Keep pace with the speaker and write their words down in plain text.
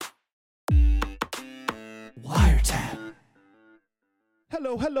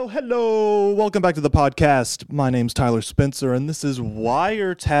Hello. Welcome back to the podcast. My name's Tyler Spencer, and this is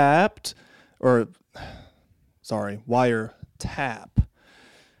Wiretapped. Wiretap.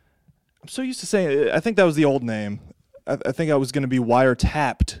 I'm so used to saying, I think that was the old name. I think I was going to be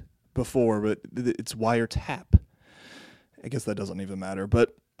Wiretapped before, but it's Wiretap. I guess that doesn't even matter,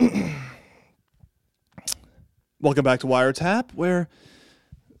 but welcome back to Wiretap, where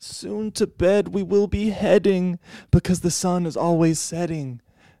soon to bed we will be heading because the sun is always setting.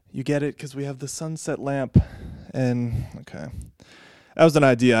 You get it? Because we have the sunset lamp. And, okay. That was an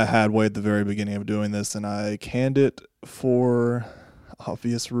idea I had way at the very beginning of doing this, and I canned it for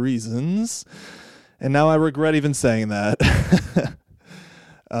obvious reasons. And now I regret even saying that.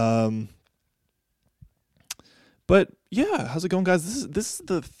 But, yeah, how's it going, guys? This is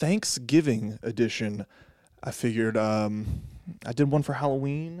the Thanksgiving edition. I figured I did one for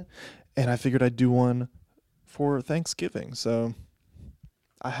Halloween, and I figured I'd do one for Thanksgiving. So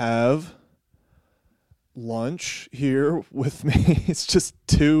I have lunch here with me. It's just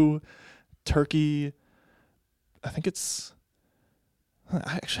 2 turkey. I think it's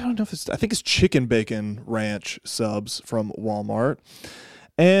chicken bacon ranch subs from Walmart,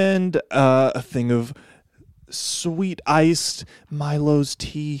 and a thing of sweet iced Milo's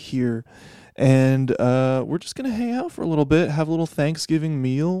tea here. And we're just going to hang out for a little bit, have a little Thanksgiving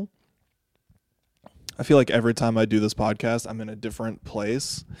meal. I feel like every time I do this podcast, I'm in a different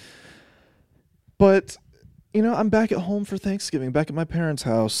place. But, I'm back at home for Thanksgiving, back at my parents'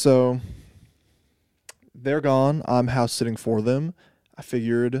 house. So they're gone. I'm house sitting for them. I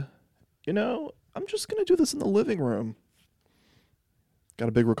figured, I'm just going to do this in the living room. Got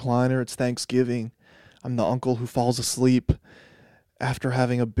a big recliner. It's Thanksgiving. I'm the uncle who falls asleep after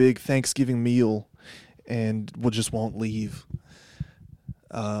having a big Thanksgiving meal and just won't leave.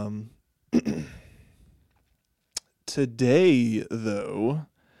 Today, though,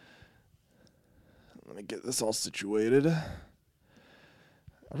 let me get this all situated. I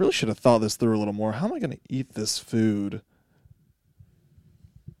really should have thought this through a little more. How am I going to eat this food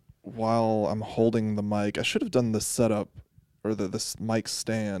while I'm holding the mic? I should have done the setup or this mic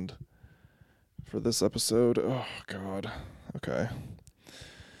stand for this episode. Oh, God. Okay.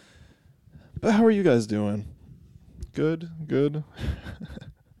 But how are you guys doing? Good.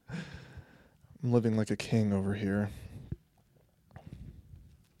 I'm living like a king over here.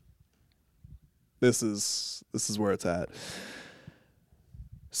 This is where it's at.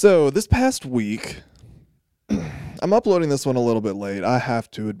 So this past week, I'm uploading this one a little bit late. I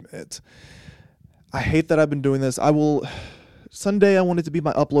have to admit. I hate that I've been doing this. Sunday I want it to be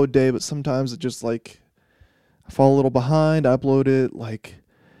my upload day, but sometimes it just I fall a little behind. I upload it like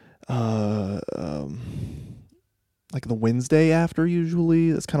the Wednesday after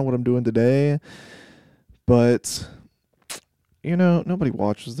usually. That's kind of what I'm doing today. But nobody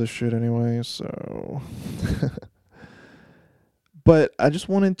watches this shit anyway, so but I just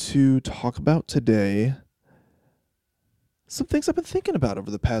wanted to talk about today some things I've been thinking about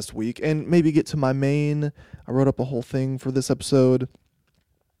over the past week and maybe get to my main. I wrote up a whole thing for this episode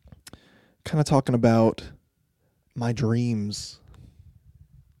kind of talking about my dreams.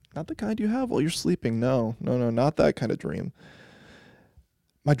 Not the kind you have while you're sleeping. No, not that kind of dream.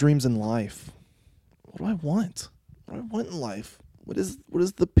 My dreams in life. What do I want? What do I want in life? What is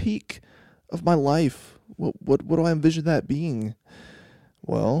the peak of my life? What do I envision that being?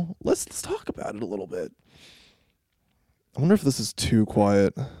 Well, let's talk about it a little bit. I wonder if this is too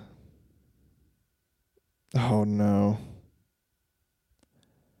quiet. Oh no.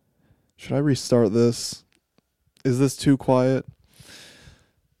 Should I restart this? Is this too quiet?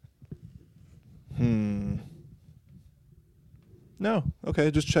 No.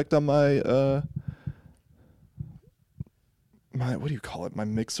 Okay, just checked on my what do you call it? My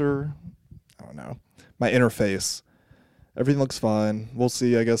mixer? I don't know. My interface. Everything looks fine. We'll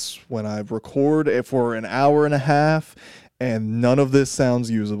see, I guess, when I record it for an hour and a half and none of this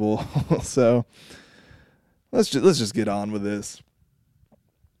sounds usable. So let's just get on with this.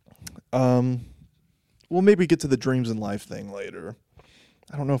 We'll maybe get to the dreams in life thing later.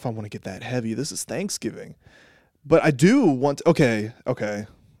 I don't know if I want to get that heavy. This is Thanksgiving. But I do want to, okay.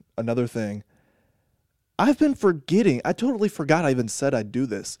 Another thing. I've been forgetting. I totally forgot I even said I'd do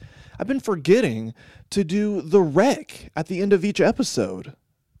this. I've been forgetting to do the rec at the end of each episode.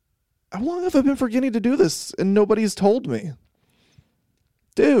 How long have I been forgetting to do this and nobody's told me?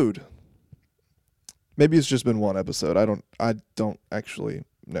 Dude. Maybe it's just been one episode. I don't actually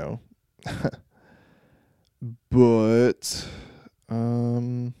know. But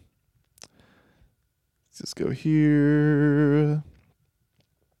let's just go here.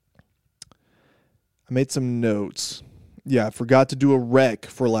 I made some notes Yeah, I forgot to do a rec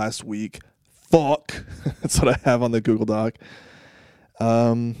for last week. Fuck. That's what I have on the Google Doc.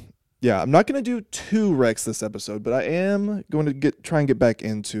 Yeah, I'm not going to do 2 recs this episode, but I am going to try and get back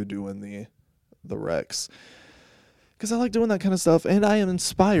into doing the recs. Because I like doing that kind of stuff, and I am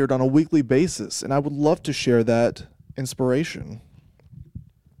inspired on a weekly basis, and I would love to share that inspiration.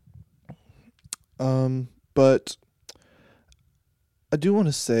 But I do want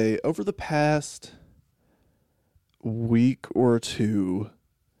to say, over the past week or two,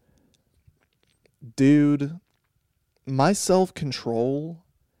 dude, my self-control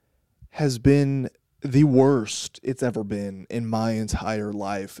has been the worst it's ever been in my entire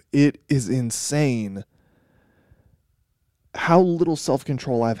life. It is insane how little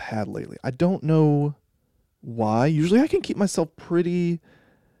self-control I've had lately. I don't know why. Usually I can keep myself pretty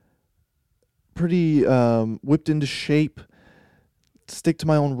whipped into shape, stick to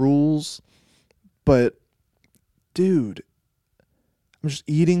my own rules, but dude, I'm just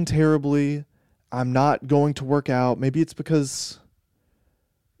eating terribly. I'm not going to work out. Maybe it's because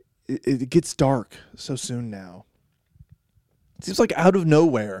it gets dark so soon now. It seems like out of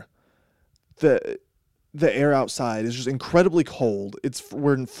nowhere, the air outside is just incredibly cold.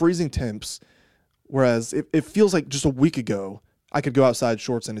 We're in freezing temps, whereas it feels like just a week ago I could go outside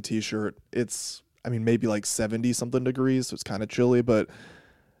shorts and a t-shirt. It's, I mean, maybe like 70 something degrees, so it's kind of chilly, but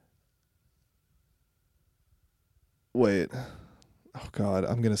wait. Oh God,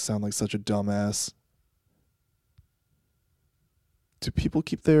 I'm going to sound like such a dumbass. Do people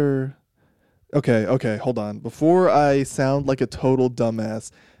keep their... Okay, hold on. Before I sound like a total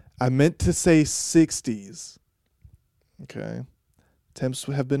dumbass, I meant to say 60s. Okay. Temps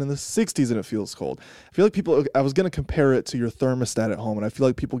have been in the 60s and it feels cold. I feel like I was going to compare it to your thermostat at home, and I feel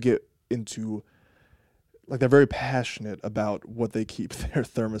like people get into, like, they're very passionate about what they keep their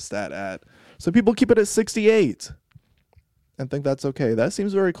thermostat at. So people keep it at 68 and think that's okay. That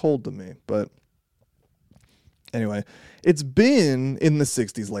seems very cold to me, but anyway, it's been in the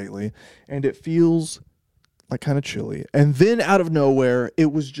 60s lately, and it feels like kind of chilly. And then out of nowhere,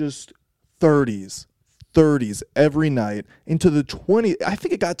 it was just 30s every night into the 20. I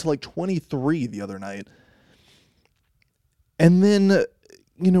think it got to like 23 the other night. And then,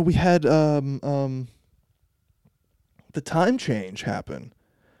 we had the time change happen.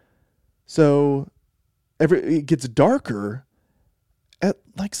 So it gets darker at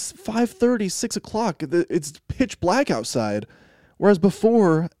like 5:30, 6 o'clock. It's pitch black outside. Whereas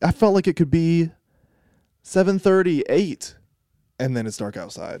before, I felt like it could be 7:30, 8, and then it's dark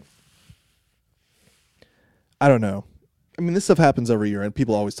outside. I don't know. I mean, this stuff happens every year, and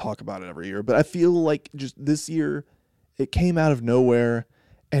people always talk about it every year. But I feel like just this year, it came out of nowhere,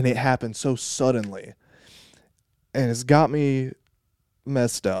 and it happened so suddenly. And it's got me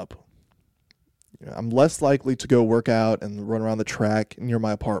messed up. I'm less likely to go work out and run around the track near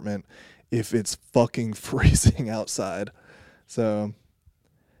my apartment if it's fucking freezing outside. So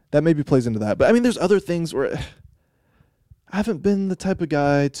that maybe plays into that. But I mean, there's other things where I haven't been the type of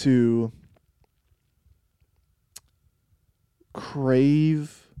guy to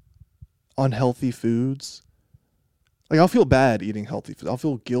crave unhealthy foods. Like, I'll feel bad eating healthy food. I'll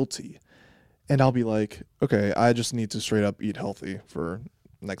feel guilty. And I'll be like, okay, I just need to straight up eat healthy for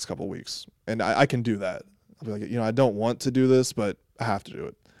the next couple of weeks. And I can do that. I'll be like, I don't want to do this, but I have to do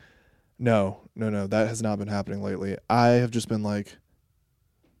it. No. That has not been happening lately. I have just been like,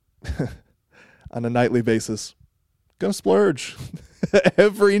 on a nightly basis, gonna splurge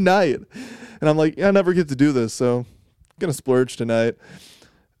every night. And I'm like, I never get to do this, so gonna splurge tonight.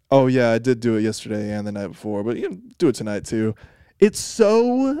 Oh yeah, I did do it yesterday and the night before, but do it tonight too. It's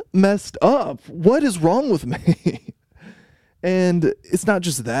so messed up. What is wrong with me? And it's not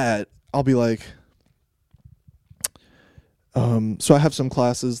just that. I'll be like, so I have some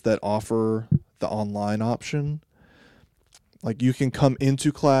classes that offer the online option. Like, you can come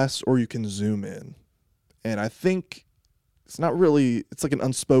into class or you can Zoom in. And I think it's like an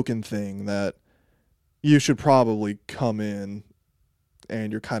unspoken thing that you should probably come in,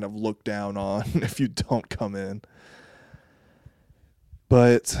 and you're kind of looked down on if you don't come in.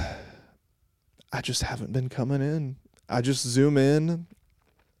 But I just haven't been coming in. I just Zoom in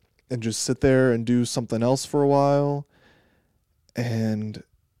and just sit there and do something else for a while. And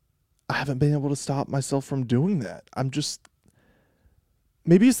I haven't been able to stop myself from doing that.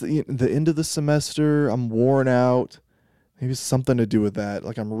 Maybe it's the end of the semester. I'm worn out. Maybe it's something to do with that.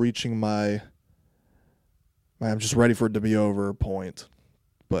 Like, I'm reaching I'm just ready for it to be over point.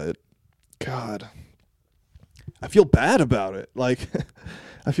 But God, I feel bad about it. Like,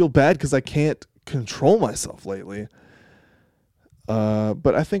 I feel bad because I can't control myself lately.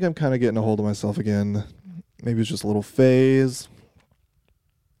 But I think I'm kind of getting a hold of myself again. Maybe it's just a little phase.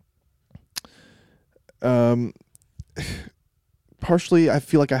 Partially, I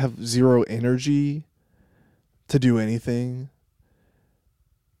feel like I have zero energy to do anything.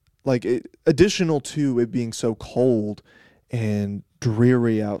 Like, additional to it being so cold and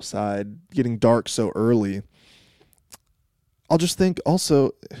dreary outside, getting dark so early, I'll just think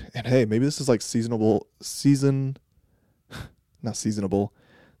also, and hey, maybe this is like not seasonable.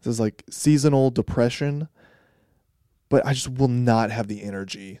 This is like seasonal depression, but I just will not have the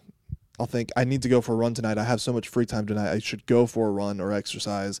energy. I'll think I need to go for a run tonight. I have so much free time tonight. I should go for a run or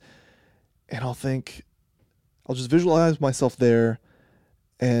exercise. And I'll just visualize myself there,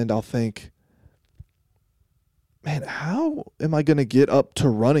 and I'll think, man, how am I going to get up to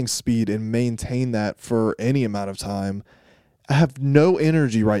running speed and maintain that for any amount of time? I have no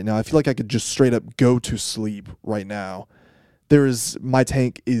energy right now. I feel like I could just straight up go to sleep right now. My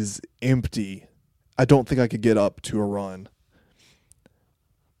tank is empty. I don't think I could get up to a run.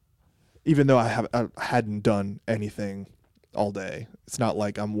 Even though I hadn't done anything all day. It's not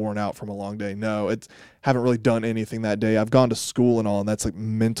like I'm worn out from a long day. No, haven't really done anything that day. I've gone to school and all, and that's like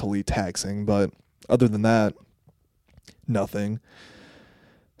mentally taxing. But other than that, nothing.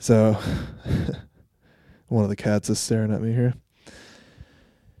 So one of the cats is staring at me here.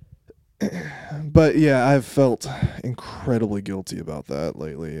 But yeah, I've felt incredibly guilty about that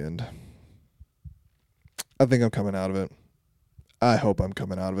lately, and I think I'm coming out of it. I hope I'm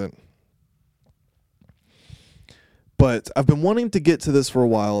coming out of it. But I've been wanting to get to this for a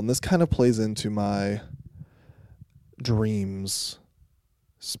while, and this kind of plays into my dreams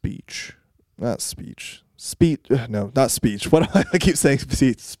speech. Not speech. No, not speech. What I keep saying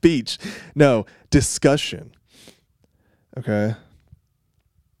speech. No, discussion. Okay.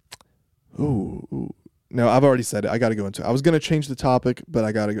 Ooh. No, I've already said it. I got to go into it. I was going to change the topic, but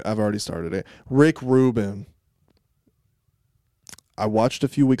I've already started it. Rick Rubin. I watched a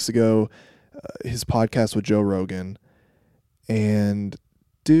few weeks ago his podcast with Joe Rogan, and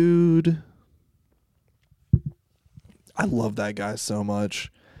dude, I love that guy so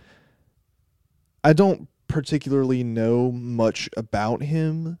much. I don't particularly know much about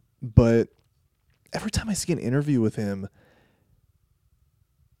him, but every time I see an interview with him,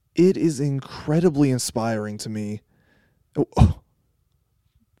 it is incredibly inspiring to me. Oh,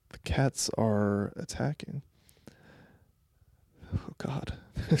 the cats are attacking. Oh, God.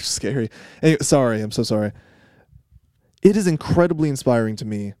 They're scary. Anyway, sorry. I'm so sorry. It is incredibly inspiring to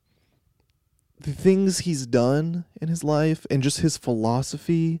me. The things he's done in his life and just his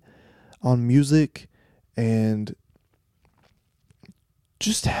philosophy on music and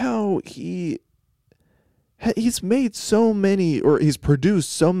just how he's made so many, or he's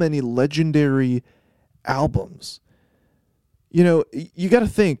produced so many legendary albums. You know, you got to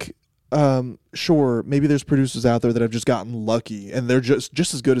think, sure, maybe there's producers out there that have just gotten lucky and they're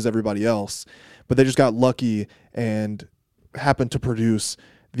just as good as everybody else, but they just got lucky and happened to produce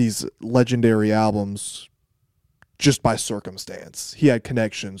these legendary albums just by circumstance. He had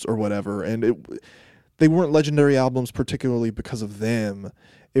connections or whatever, and they weren't legendary albums particularly because of them.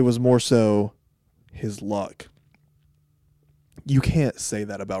 It was more so his luck. You can't say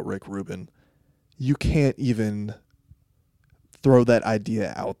that about Rick Rubin. You can't even throw that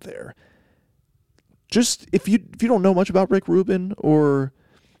idea out there. Just if you don't know much about Rick Rubin, or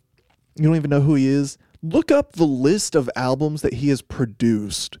you don't even know who he is, look up the list of albums that he has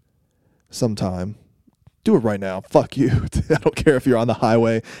produced sometime. Do it right now. Fuck you. I don't care if you're on the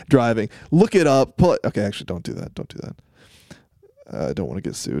highway driving. Look it up. Okay, actually, don't do that. Don't do that. I don't want to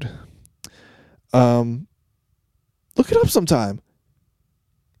get sued. Look it up sometime.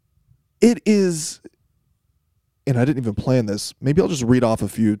 It is, and I didn't even plan this. Maybe I'll just read off a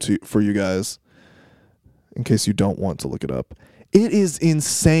few for you guys in case you don't want to look it up. It is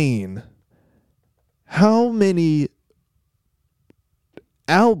insane how many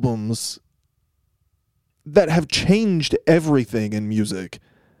albums that have changed everything in music,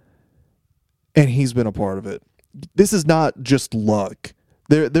 and he's been a part of it. This is not just luck.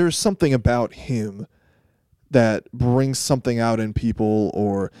 There's something about him that brings something out in people,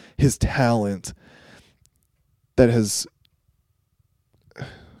 or his talent that has...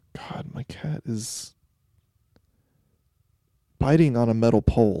 God, my cat is biting on a metal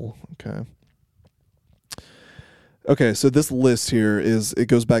pole. Okay, so this list here it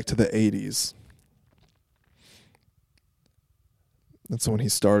goes back to the 80s. That's when he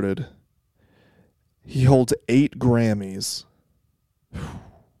started. He holds 8 Grammys.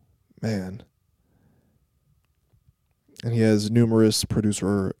 Man. And he has numerous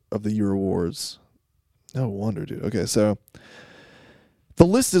Producer of the Year awards. No wonder, dude. Okay, so The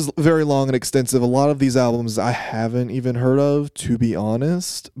list is very long and extensive. A lot of these albums I haven't even heard of, to be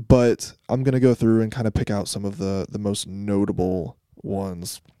honest, but I'm going to go through and kind of pick out some of the most notable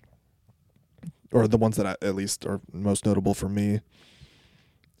ones, or the ones that at least are most notable for me.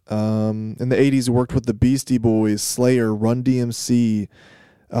 In the 80s, he worked with the Beastie Boys, Slayer, Run DMC.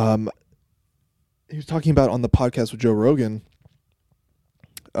 He was talking about on the podcast with Joe Rogan.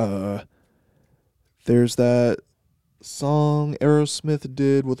 There's that song Aerosmith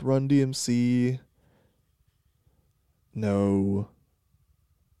did with Run DMC. No.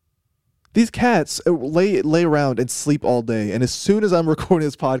 These cats lay around and sleep all day, and as soon as I'm recording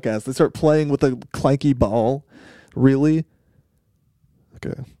this podcast, they start playing with a clanky ball. Really?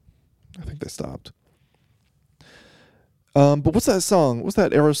 Okay. I think they stopped. But what's that song? What's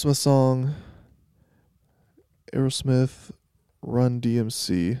that Aerosmith song? Aerosmith, Run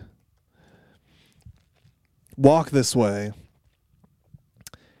DMC. Walk This Way.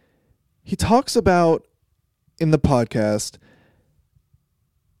 He talks about in the podcast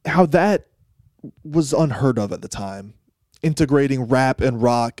how that was unheard of at the time. Integrating rap and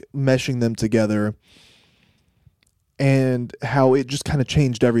rock, meshing them together, and how it just kind of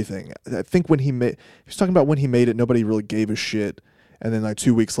changed everything. I think he was talking about when he made it, nobody really gave a shit. And then like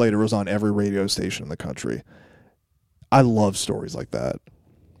 2 weeks later, it was on every radio station in the country. I love stories like that.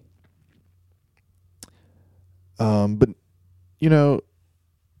 But, you know,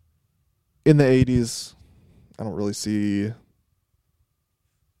 in the 80s, I don't really see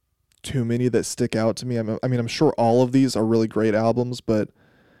too many that stick out to me. I'm sure all of these are really great albums, but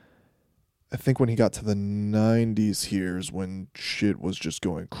I think when he got to the 90s here is when shit was just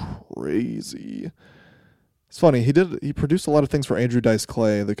going crazy. It's funny, he produced a lot of things for Andrew Dice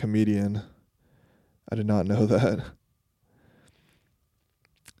Clay, the comedian. I did not know that.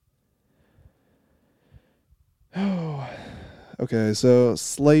 Oh, okay, so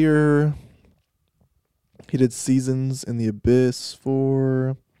Slayer, he did Seasons in the Abyss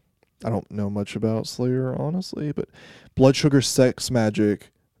for, I don't know much about Slayer, honestly, but Blood Sugar Sex Magic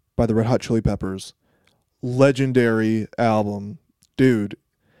by the Red Hot Chili Peppers. Legendary album. Dude,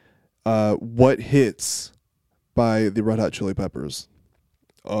 What Hits by the Red Hot Chili Peppers.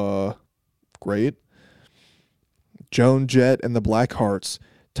 Great. Joan Jett and the Blackhearts.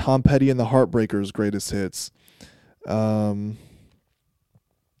 Tom Petty and the Heartbreakers, greatest hits.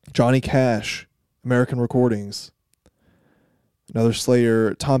 Johnny Cash, American Recordings. Another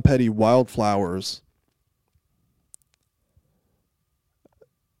Slayer, Tom Petty, Wildflowers.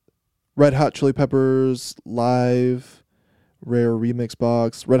 Red Hot Chili Peppers, Live, Rare Remix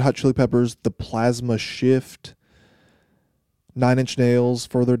Box. Red Hot Chili Peppers, The Plasma Shift. 9 Inch Nails,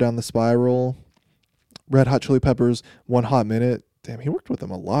 Further Down the Spiral. Red Hot Chili Peppers, One Hot Minute. Damn, he worked with them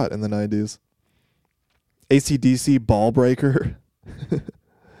a lot in the 90s. AC/DC, Ball Breaker.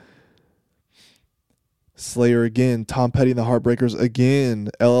 Slayer again. Tom Petty and the Heartbreakers again.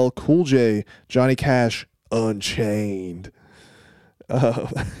 LL Cool J. Johnny Cash, Unchained.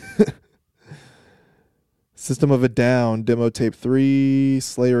 System of a Down, Demo Tape 3.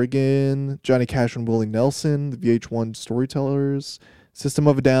 Slayer again. Johnny Cash and Willie Nelson, the VH1 Storytellers. System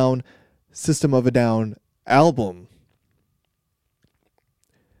of a Down album.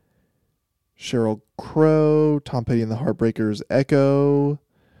 Sheryl Crow, Tom Petty and the Heartbreakers, Echo.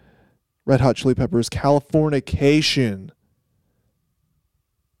 Red Hot Chili Peppers, Californication.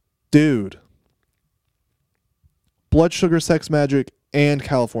 Dude. Blood Sugar Sex Magic and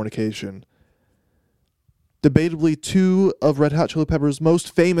Californication. Debatably two of Red Hot Chili Peppers'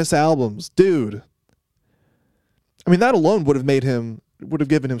 most famous albums. Dude. I mean, that alone would have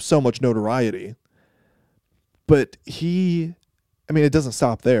given him so much notoriety. But it doesn't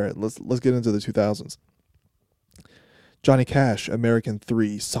stop there. Let's get into the 2000s. Johnny Cash, American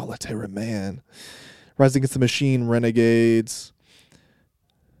 3, Solitary Man. Rise Against the Machine, Renegades.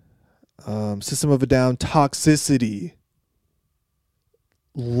 System of a Down, Toxicity.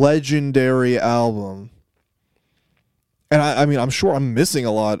 Legendary album. And I'm sure I'm missing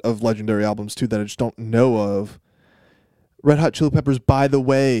a lot of legendary albums too that I just don't know of. Red Hot Chili Peppers, By the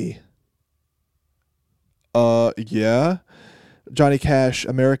Way. Yeah. Johnny Cash,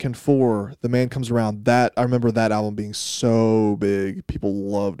 American 4, The Man Comes Around. I remember that album being so big. People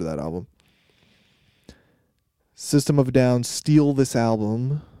loved that album. System of a Down, Steal This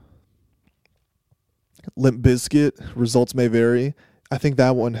Album. Limp Bizkit, Results May Vary. I think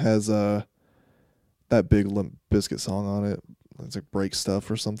that one has that big Limp Bizkit song on it. It's like Break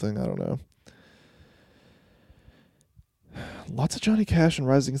Stuff or something. I don't know. Lots of Johnny Cash and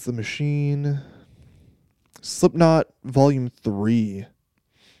Rise Against the Machine. Slipknot, Volume 3.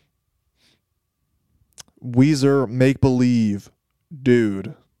 Weezer, Make Believe.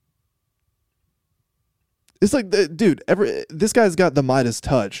 dude. It's like, dude, this guy's got the Midas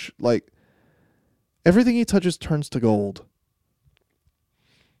touch. Like, everything he touches turns to gold.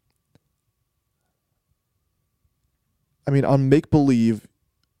 I mean, on Make Believe,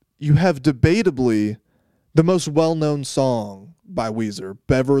 you have debatably the most well-known song by Weezer,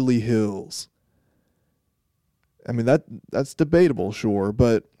 Beverly Hills. I mean, that's debatable, sure,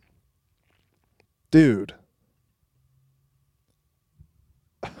 but dude.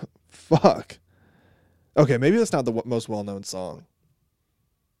 Fuck. Okay, maybe that's not the most well-known song.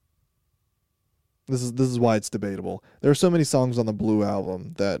 This is why it's debatable. There are so many songs on the Blue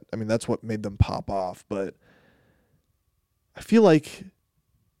album that, I mean, that's what made them pop off, but I feel like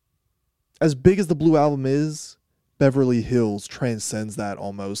as big as the Blue album is, Beverly Hills transcends that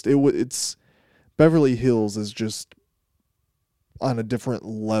almost. It's Beverly Hills is just on a different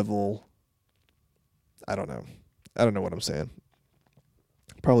level. I don't know what I'm saying.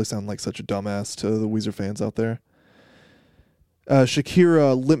 Probably sound like such a dumbass to the Weezer fans out there.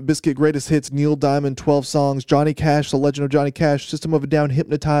 Shakira, Limp Bizkit Greatest Hits, Neil Diamond, 12 Songs, Johnny Cash, The Legend of Johnny Cash, System of a Down,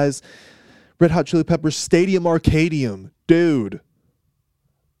 Hypnotize, Red Hot Chili Peppers, Stadium Arcadium. Dude.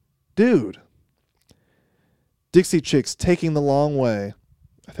 Dixie Chicks, Taking the Long Way.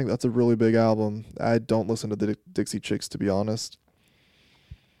 I think that's a really big album. I don't listen to the Dixie Chicks, to be honest.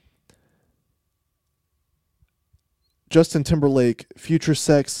 Justin Timberlake, Future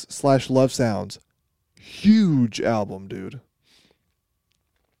Sex / Love Sounds. Huge album, dude.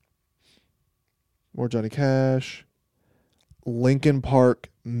 More Johnny Cash. Linkin Park,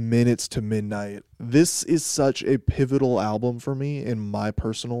 Minutes to Midnight. This is such a pivotal album for me in my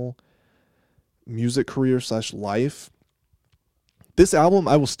personal music career / life. This album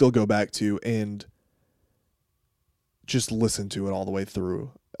I will still go back to and just listen to it all the way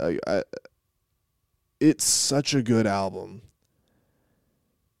through. It's such a good album.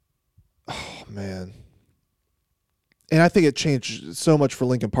 Oh, man. And I think it changed so much for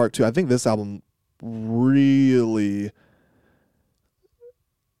Linkin Park, too. I think this album really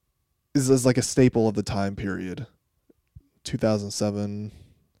is like a staple of the time period. 2007.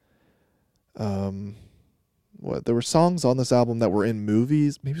 There were songs on this album that were in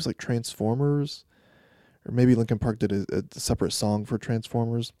movies. Maybe it's like Transformers. Or maybe Linkin Park did a separate song for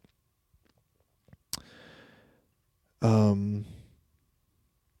Transformers. One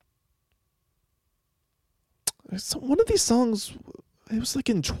of these songs, it was like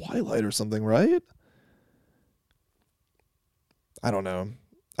in Twilight or something, right? I don't know.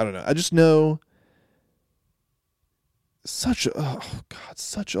 I just know such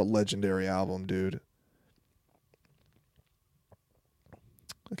a legendary album, dude.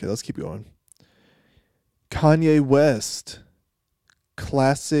 Okay, let's keep going. Kanye West,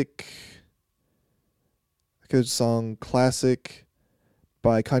 classic. Good song, Classic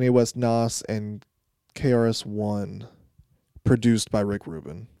by Kanye West, Nas, and KRS-One, produced by Rick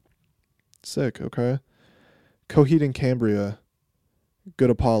Rubin. Sick, okay. Coheed and Cambria, Good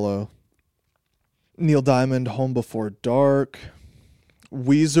Apollo. Neil Diamond, Home Before Dark.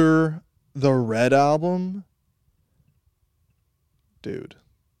 Weezer, The Red Album. Dude.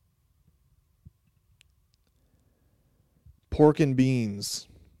 Pork and Beans.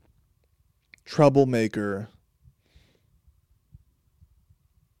 Troublemaker.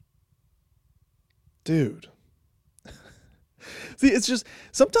 Dude. See, it's just,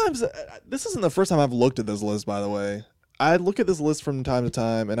 sometimes, this isn't the first time I've looked at this list, by the way. I look at this list from time to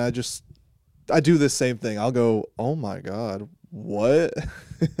time, and I do this same thing. I'll go, oh my God, what?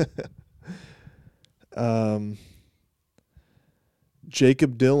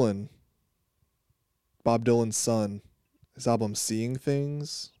 Jacob Dylan, Bob Dylan's son, his album Seeing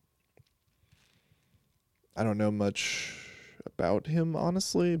Things. I don't know much about him,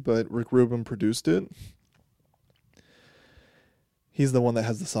 honestly, but Rick Rubin produced it. He's the one that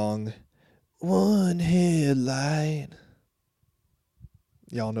has the song One Headlight.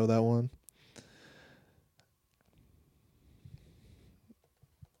 Y'all know that one?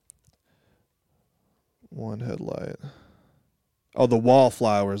 One Headlight. Oh, the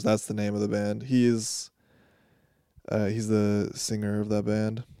Wallflowers, that's the name of the band. He's the singer of that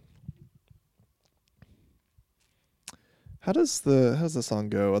band. How does the song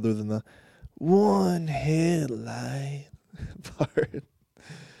go other than the one headlight part?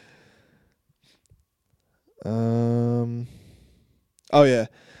 Oh yeah.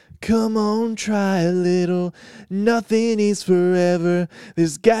 Come on, try a little. Nothing is forever.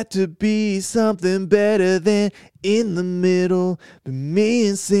 There's got to be something better than in the middle. But me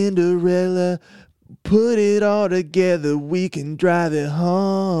and Cinderella put it all together. We can drive it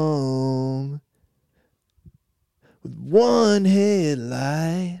home. with one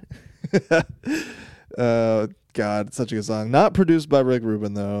headlight. God, it's such a good song. Not produced by Rick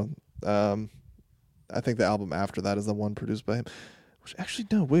Rubin, though. I think the album after that is the one produced by him. Which, actually,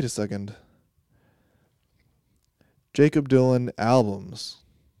 no, wait a second. Jacob Dylan albums.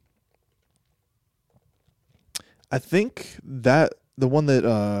 I think that the one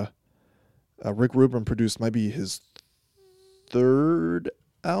that Rick Rubin produced might be his third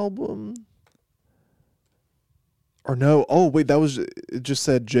album. Or no, oh wait, it just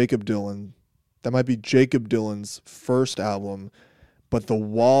said Jacob Dylan. That might be Jacob Dylan's first album, but the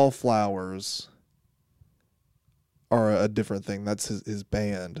Wallflowers are a different thing. That's his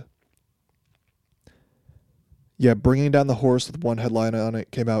band. Yeah, Bringing Down the Horse with one headline on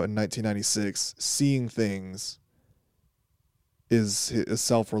it came out in 1996. Seeing Things is a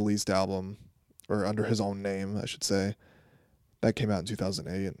self-released album, or under his own name, I should say. That came out in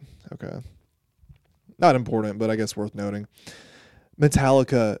 2008. Okay. Not important, but I guess worth noting.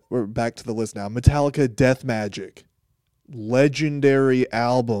 Metallica, we're back to the list now. Metallica Death Magic. Legendary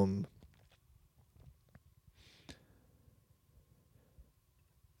album.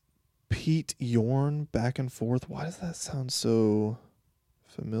 Pete Yorn, Back and Forth. Why does that sound so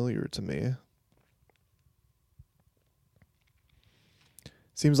familiar to me?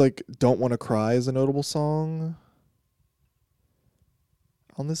 Seems like Don't Want to Cry is a notable song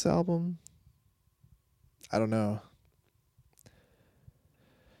on this album. I don't know.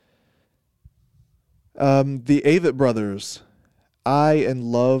 The Avett Brothers, I and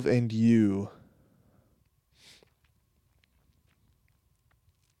Love and You.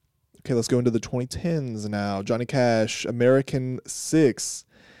 Okay, let's go into the 2010s now. Johnny Cash, American 6.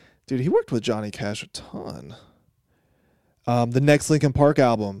 Dude, he worked with Johnny Cash a ton. The next Linkin Park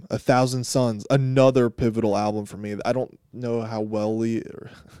album, 1,000 Suns, another pivotal album for me. I don't know how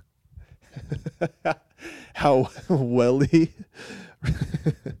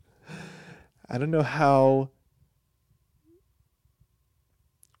I don't know how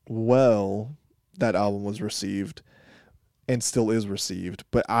well that album was received and still is received,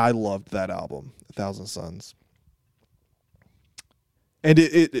 but I loved that album, 1,000 Suns. And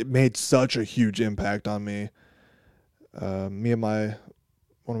it made such a huge impact on me. Me and one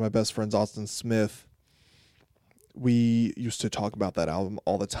of my best friends, Austin Smith, we used to talk about that album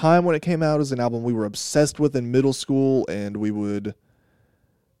all the time when it came out. It was an album we were obsessed with in middle school, and we would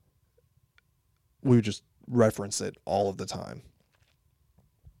just reference it all of the time.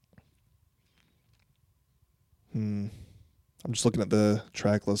 I'm just looking at the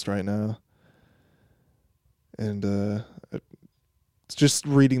track list right now, and it's just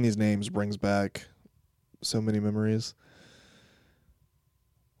reading these names brings back so many memories.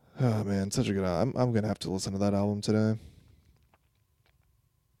 Oh man, such a good album. I'm gonna have to listen to that album today.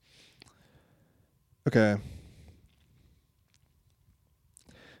 Okay.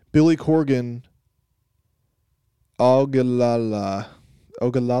 Billy Corgan, Ogalala.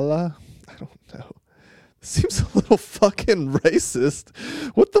 Ogalala? I don't know. Seems a little fucking racist.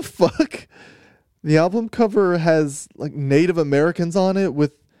 What the fuck? The album cover has like Native Americans on it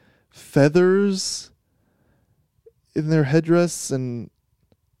with feathers in their headdress, and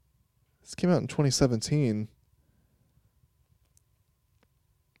this came out in 2017.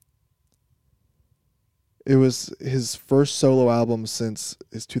 It was his first solo album since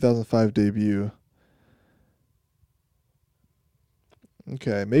his 2005 debut.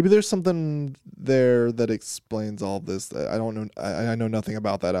 Okay, maybe there's something there that explains all of this. I don't know. I know nothing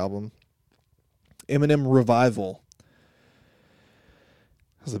about that album. Eminem Revival.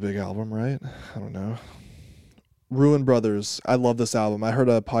 That's a big album, right? I don't know. Ruin Brothers. I love this album. I heard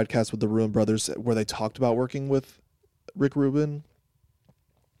a podcast with the Ruin Brothers where they talked about working with Rick Rubin.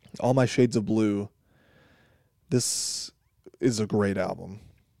 All My Shades of Blue. This is a great album.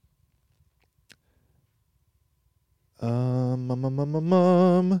 The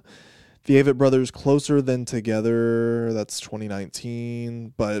Avett Brothers, Closer Than Together. That's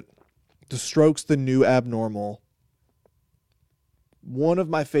 2019. But The Strokes, The New Abnormal. One of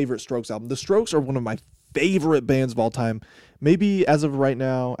my favorite Strokes albums. The Strokes are one of my favorite bands of all time. Maybe as of right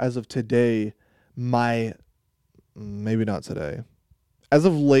now, as of today, maybe not today. As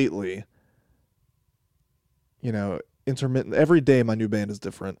of lately, intermittent. Every day my new band is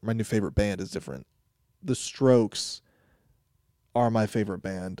different. My new favorite band is different. The Strokes are my favorite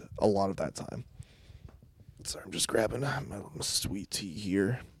band a lot of that time. Sorry, I'm just grabbing my sweet tea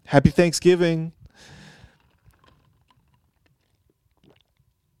here. Happy Thanksgiving.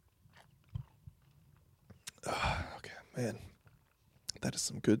 Okay, man. That is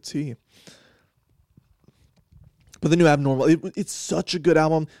some good tea. But The New Abnormal, it's such a good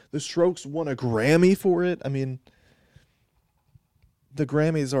album. The Strokes won a Grammy for it. I mean, The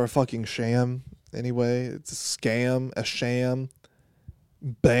Grammys are a fucking sham anyway. It's a scam, a sham.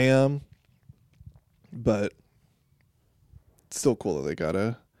 Bam. But it's still cool that they got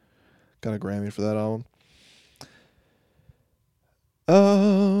a Grammy for that album.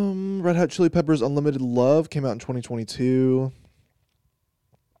 Red Hot Chili Peppers Unlimited Love came out in 2022.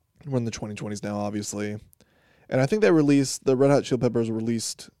 We're in the 2020s now, obviously. And I think the Red Hot Chili Peppers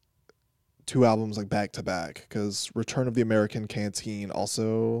released 2 albums like back to back, because Return of the American Canteen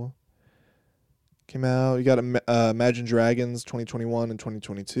also came out. You got Imagine Dragons 2021 and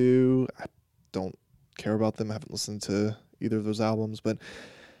 2022. I don't care about them. I haven't listened to either of those albums, but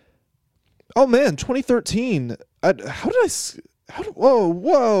oh man, 2013.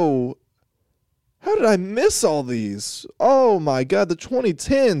 Whoa. How did I miss all these? Oh my God, the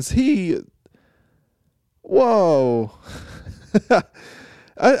 2010s. Whoa.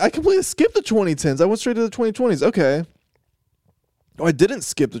 I completely skipped the 2010s. I went straight to the 2020s. Okay. Oh, I didn't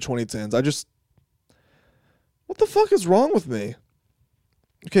skip the 2010s. What the fuck is wrong with me?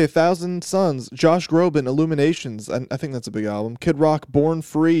 Okay, 1,000 Suns, Josh Groban, Illuminations. I think that's a big album. Kid Rock, Born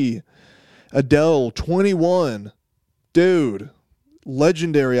Free. Adele, 21. Dude,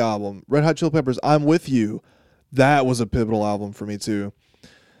 legendary album. Red Hot Chili Peppers, I'm With You. That was a pivotal album for me too.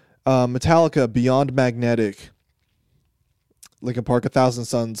 Metallica, Beyond Magnetic. Linkin Park, 1,000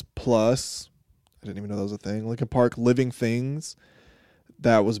 Suns Plus. I didn't even know that was a thing. Linkin Park, Living Things.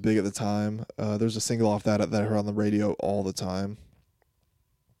 That was big at the time. There's a single off that I heard on the radio all the time.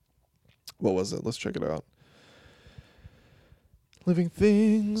 What was it? Let's check it out. Living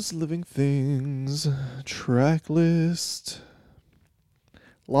Things. Track list.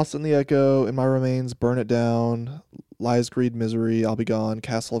 Lost in the Echo, In My Remains, Burn It Down, Lies, Greed, Misery, I'll Be Gone,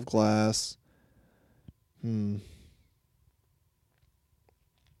 Castle of Glass.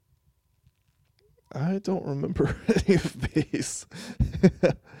 I don't remember any of these.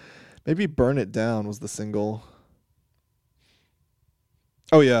 Maybe Burn It Down was the single.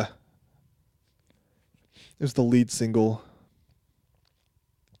 Oh, yeah. It was the lead single.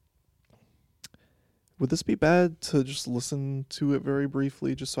 Would this be bad to just listen to it very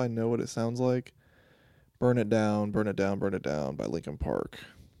briefly, just so I know what it sounds like? Burn It Down, Burn It Down, Burn It Down by Linkin Park.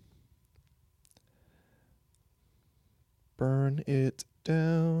 Burn It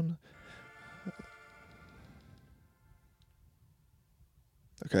Down.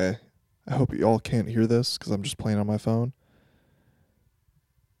 Okay. I hope y'all can't hear this because I'm just playing on my phone.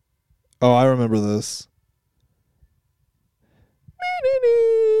 Oh, I remember this.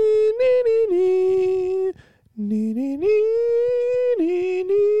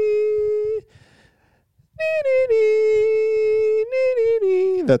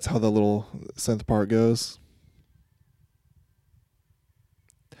 That's how the little synth part goes.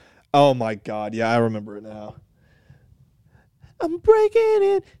 Oh my God. Yeah, I remember it now. I'm breaking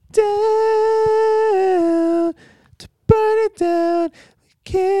it down to burn it down. We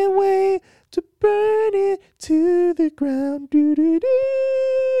can't wait to burn it to the ground. Do do do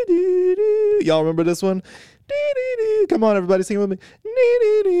do do. Y'all remember this one? Do do do. Come on, everybody, sing it with me. Do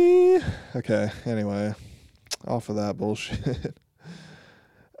do do. Okay. Anyway, off of that bullshit.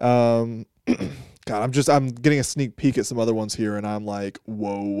 God, I'm getting a sneak peek at some other ones here, and I'm like,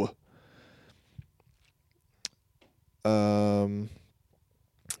 whoa.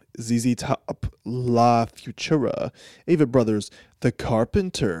 ZZ Top, La Futura, Ava Brothers, The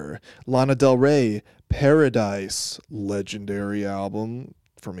Carpenter, Lana Del Rey, Paradise, legendary album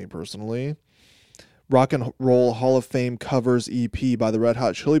for me personally. Rock and Roll Hall of Fame covers EP by the Red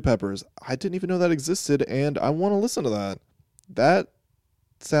Hot Chili Peppers. I didn't even know that existed, and I want to listen to that. That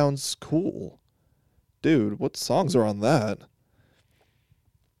sounds cool. Dude, what songs are on that?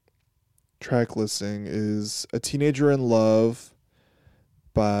 Track listing is A Teenager in Love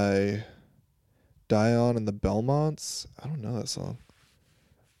by Dion and the Belmonts. I don't know that song.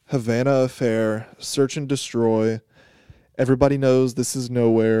 Havana Affair, Search and Destroy, Everybody Knows This Is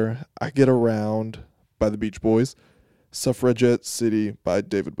Nowhere, I Get Around by the Beach Boys, Suffragette City by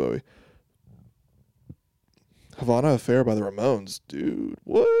David Bowie. Havana Affair by the Ramones. Dude,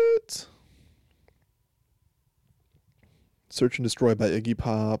 what? Search and Destroy by Iggy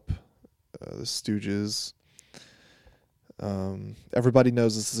Pop, the Stooges. Everybody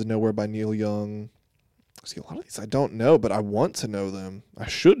Knows This Is Nowhere by Neil Young. See, a lot of these I don't know, but I want to know them. I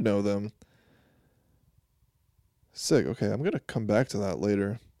should know them. Sick. Okay, I'm going to come back to that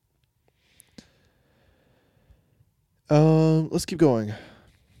later. Let's keep going.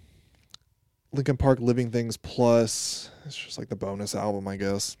 Linkin Park, Living Things Plus. It's just like the bonus album, I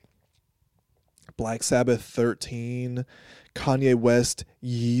guess. Black Sabbath 13, Kanye West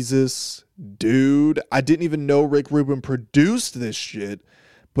Yeezus. Dude, I didn't even know Rick Rubin produced this shit,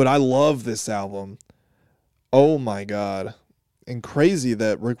 but I love this album. Oh my God. And crazy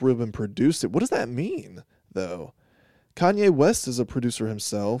that Rick Rubin produced it. What does that mean, though? Kanye West is a producer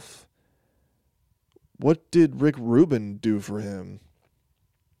himself. What did Rick Rubin do for him?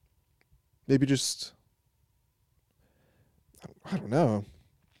 Maybe just, I don't know.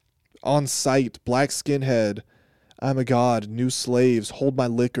 On Sight, Black Skinhead, I'm a God, New Slaves, Hold My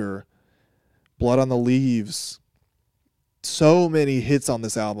Liquor, Blood on the Leaves. So many hits on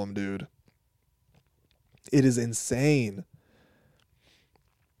this album, dude. It is insane.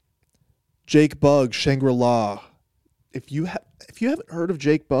 Jake Bugg, Shangri-La. If you haven't heard of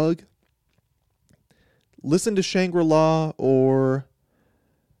Jake Bugg, listen to Shangri-La or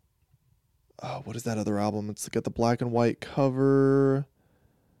what is that other album? It's got the black and white cover.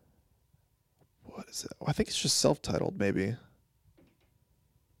 What is it? I think it's just self-titled, maybe.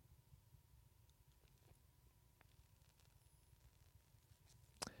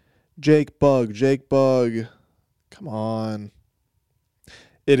 Jake Bugg. Come on.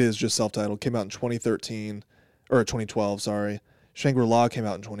 It is just self-titled. Came out in 2013. Or 2012, sorry. Shangri-La came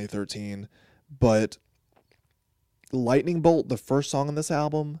out in 2013. But Lightning Bolt, the first song on this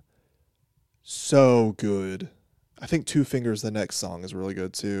album, so good. I think Two Fingers, the next song, is really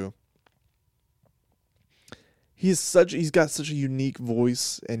good too. He's got such a unique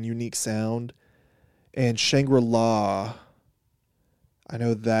voice and unique sound. And Shangri-La, I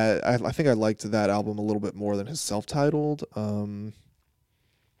know that I think I liked that album a little bit more than his self-titled.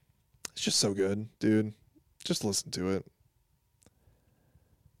 It's just so good, dude. Just listen to it.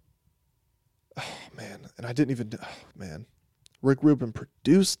 Oh man, and I didn't even. Oh man, Rick Rubin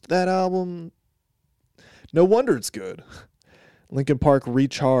produced that album. No wonder it's good. Linkin Park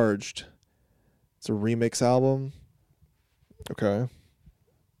Recharged. It's a remix album. Okay.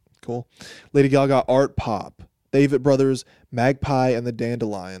 Cool. Lady Gaga Art Pop. The Avett Brothers Magpie and the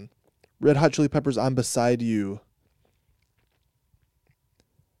Dandelion. Red Hot Chili Peppers I'm Beside You.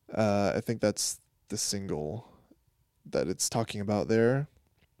 I think that's the single that it's talking about there.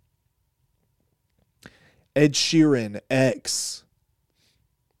 Ed Sheeran X.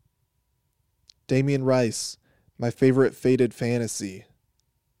 Damien Rice, My Favorite Faded Fantasy.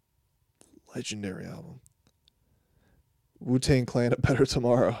 Legendary album. Wu-Tang Clan, A Better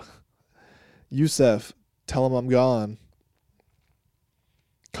Tomorrow. Yusef, Tell Him I'm Gone.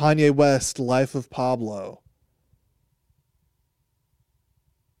 Kanye West, Life of Pablo.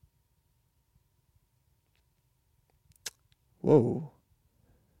 Whoa.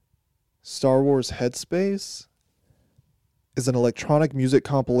 Star Wars Headspace is an electronic music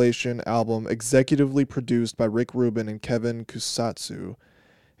compilation album executively produced by Rick Rubin and Kevin Kusatsu.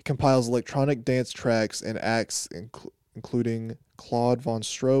 It compiles electronic dance tracks and acts including Claude Von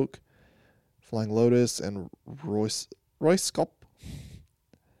Stroke, Flying Lotus, and Royce Skop.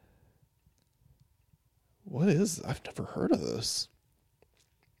 What is? I've never heard of this.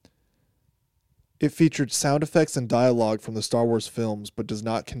 It featured sound effects and dialogue from the Star Wars films, but does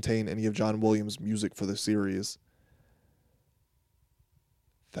not contain any of John Williams' music for the series.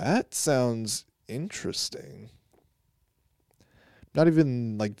 That sounds interesting. Not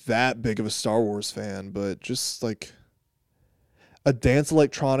even like that big of a Star Wars fan, but just like a dance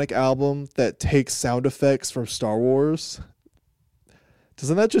electronic album that takes sound effects from Star Wars.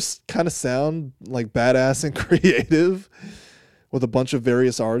 Doesn't that just kind of sound like badass and creative with a bunch of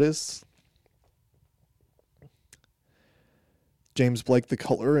various artists? James Blake, The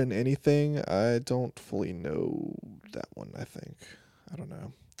Color in Anything. I don't fully know that one, I think. I don't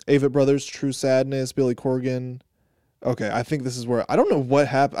know. Avett Brothers, True Sadness, Billy Corgan. Okay, I think this is where... I don't know what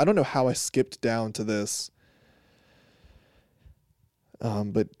happened. I don't know how I skipped down to this.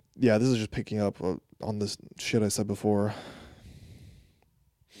 But yeah, this is just picking up on this shit I said before.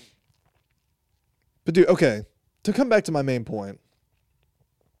 But dude, okay. To come back to my main point.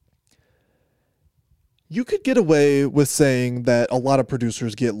 You could get away with saying that a lot of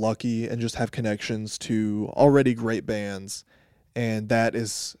producers get lucky and just have connections to already great bands, and that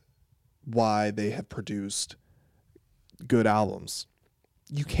is why they have produced good albums.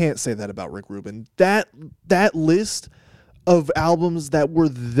 You can't say that about Rick Rubin. That list of albums that were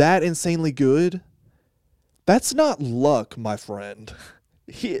that insanely good, that's not luck, my friend.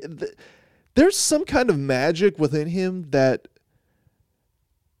 There's some kind of magic within him that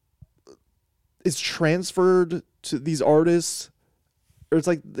is transferred to these artists, or it's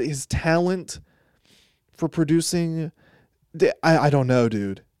like his talent for producing. I don't know,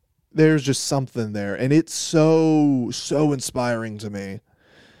 dude. There's just something there, and it's so inspiring to me.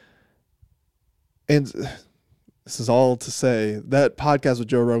 And this is all to say that podcast with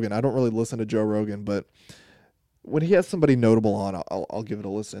Joe Rogan, I don't really listen to Joe Rogan, but when he has somebody notable on, I'll give it a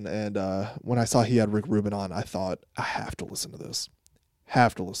listen. And when I saw he had Rick Rubin on, I thought, I have to listen to this.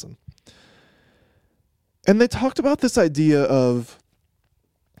 Have to listen. And they talked about this idea of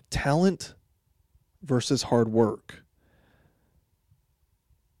talent versus hard work.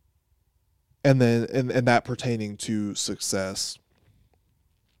 And then and that pertaining to success.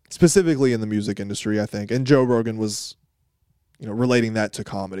 Specifically in the music industry, I think. And Joe Rogan was, relating that to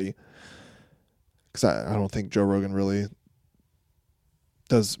comedy. Because I don't think Joe Rogan really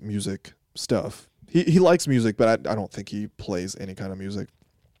does music stuff. He likes music, but I don't think he plays any kind of music.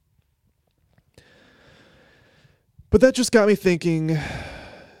 But that just got me thinking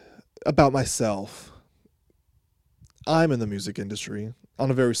about myself. I'm in the music industry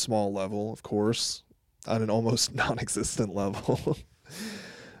on a very small level, of course, on an almost non-existent level.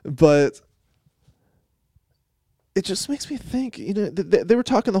 But it just makes me think, they were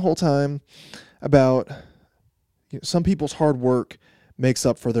talking the whole time about some people's hard work makes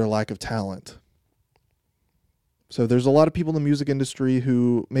up for their lack of talent. So there's a lot of people in the music industry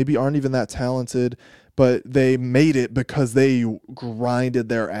who maybe aren't even that talented, but they made it because they grinded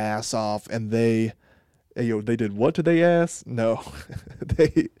their ass off and they did what to their ass? No.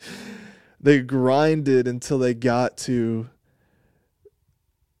 they grinded until they got to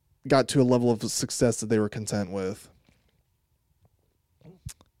a level of success that they were content with.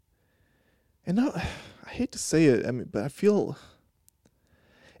 And now, I hate to say it, but I feel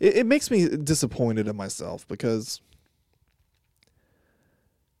it makes me disappointed in myself because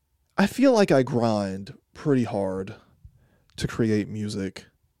I feel like I grind pretty hard to create music.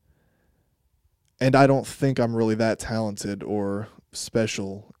 And I don't think I'm really that talented or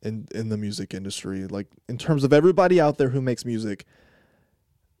special in the music industry. Like, in terms of everybody out there who makes music,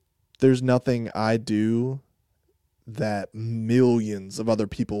 there's nothing I do that millions of other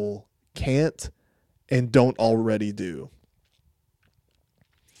people can't and don't already do.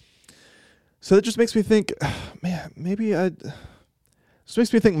 So that just makes me think, man, this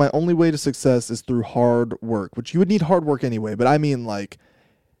makes me think my only way to success is through hard work, which you would need hard work anyway, but I mean like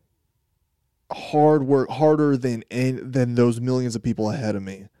hard work, harder than those millions of people ahead of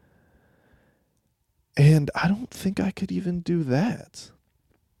me. And I don't think I could even do that.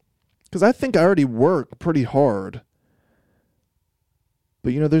 Because I think I already work pretty hard.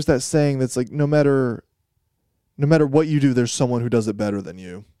 But there's that saying that's like, no matter what you do, there's someone who does it better than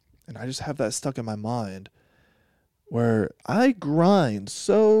you. And I just have that stuck in my mind where I grind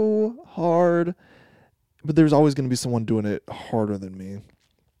so hard, but there's always going to be someone doing it harder than me.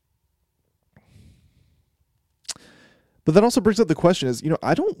 But that also brings up the question is,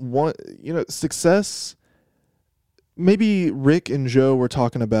 I don't want, success. Maybe Rick and Joe were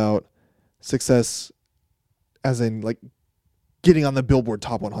talking about success as in like getting on the Billboard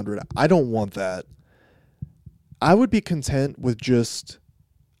Top 100. I don't want that. I would be content with just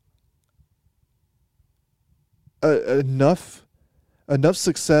enough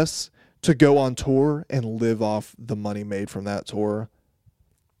success to go on tour and live off the money made from that tour.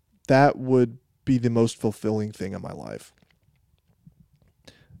 That would be the most fulfilling thing in my life.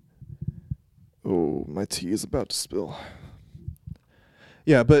 Oh, my tea is about to spill.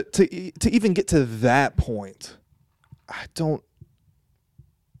 Yeah, but to even get to that point, I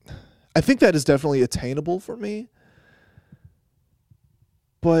think that is definitely attainable for me.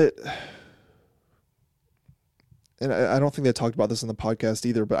 But, and I don't think they talked about this in the podcast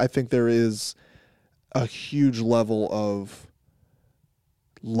either, but I think there is a huge level of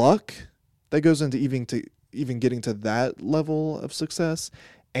luck that goes into even getting to that level of success.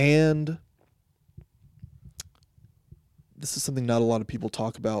 And this is something not a lot of people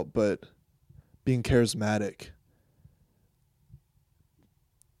talk about, but being charismatic.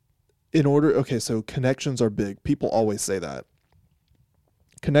 So connections are big. People always say that.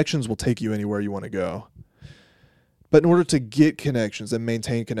 Connections will take you anywhere you want to go. But in order to get connections and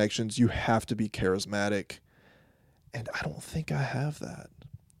maintain connections, you have to be charismatic. And I don't think I have that.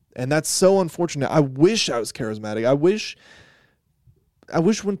 And that's so unfortunate. I wish I was charismatic. I wish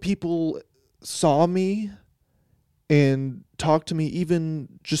when people saw me and talked to me, even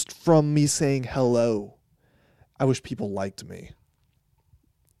just from me saying hello, I wish people liked me.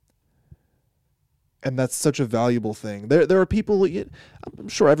 And that's such a valuable thing. There are people, I'm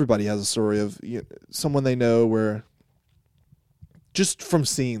sure everybody has a story of someone they know where just from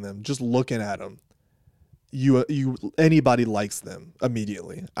seeing them, just looking at them, anybody likes them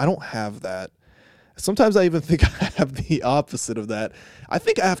immediately. I don't have that. Sometimes I even think I have the opposite of that. I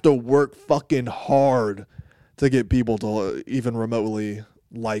think I have to work fucking hard to get people to even remotely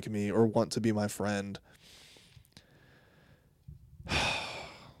like me or want to be my friend.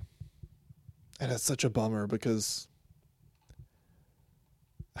 And it's such a bummer because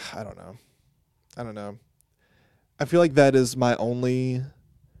I don't know. I feel like that is my only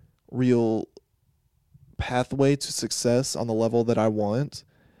real pathway to success on the level that I want,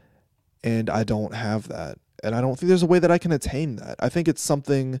 and I don't have that. And I don't think there's a way that I can attain that. I think it's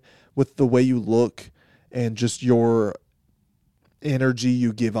something with the way you look and just your energy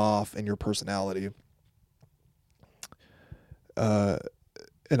you give off and your personality. And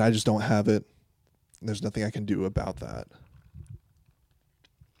I just don't have it. There's nothing I can do about that.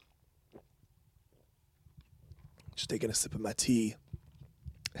 Just taking a sip of my tea.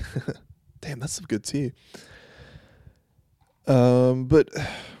 Damn, that's some good tea. But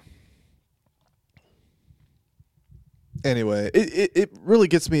anyway, it really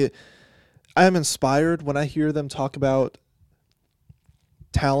gets me. I am inspired when I hear them talk about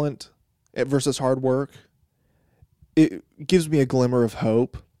talent versus hard work. It gives me a glimmer of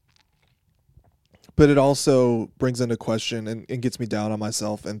hope, but it also brings into question and gets me down on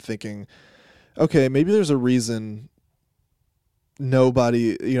myself and thinking, okay, maybe there's a reason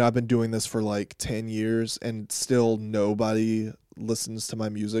nobody, I've been doing this for like 10 years and still nobody listens to my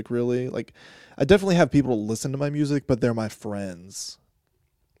music really. Like, I definitely have people listen to my music, but they're my friends,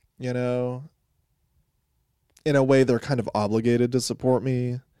 In a way, they're kind of obligated to support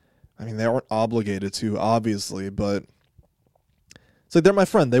me. I mean, they aren't obligated to, obviously, but it's like they're my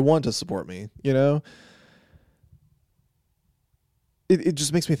friend. They want to support me, It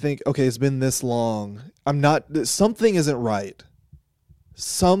just makes me think, okay, it's been this long. Something isn't right.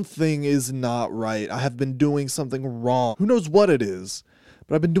 Something is not right. I have been doing something wrong. Who knows what it is,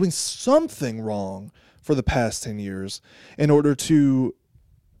 but I've been doing something wrong for the past 10 years in order to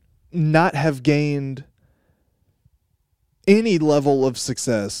not have gained any level of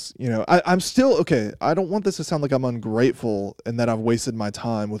success. I'm still, okay, I don't want this to sound like I'm ungrateful and that I've wasted my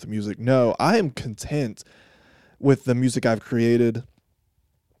time with music. No, I am content with the music I've created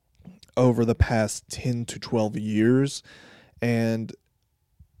over the past 10 to 12 years. And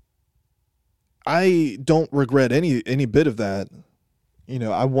I don't regret any bit of that.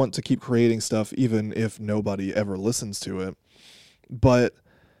 I want to keep creating stuff even if nobody ever listens to it. But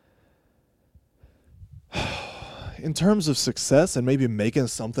in terms of success and maybe making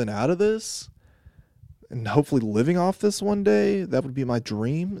something out of this and hopefully living off this one day, that would be my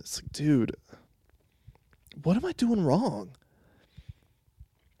dream. It's like, dude, what am I doing wrong?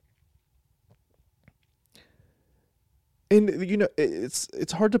 And,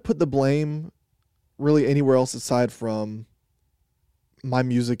 it's hard to put the blame really anywhere else aside from my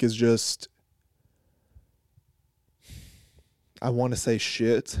music is just, I want to say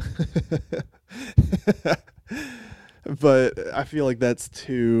shit. But I feel like that's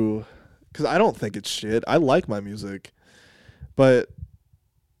too, because I don't think it's shit. I like my music. But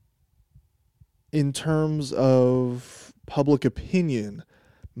in terms of public opinion,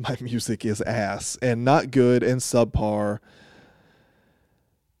 my music is ass and not good and subpar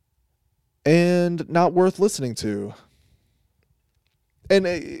and not worth listening to. And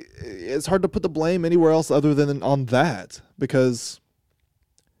it's hard to put the blame anywhere else other than on that, because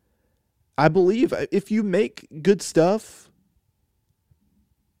I believe if you make good stuff,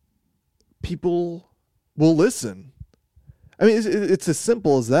 people will listen. I mean, it's as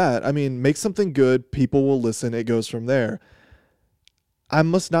simple as that. I mean, make something good, people will listen, it goes from there. I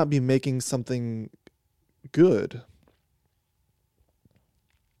must not be making something good.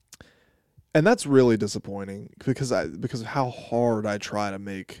 And that's really disappointing because of how hard I try to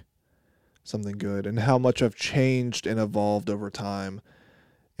make something good and how much I've changed and evolved over time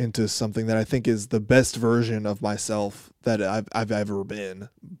into something that I think is the best version of myself that I've ever been.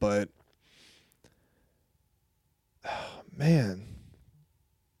 But oh, man,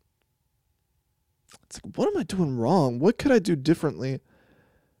 it's like, what am I doing wrong? What could I do differently?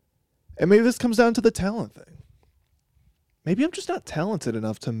 And maybe this comes down to the talent thing. Maybe I'm just not talented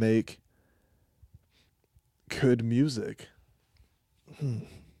enough to make good music.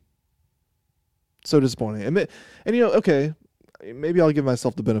 So disappointing. And okay, maybe I'll give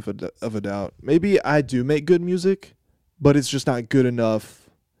myself the benefit of a doubt. Maybe I do make good music, but it's just not good enough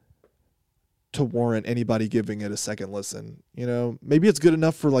to warrant anybody giving it a second listen. Maybe it's good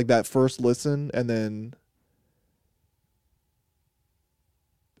enough for like that first listen, and then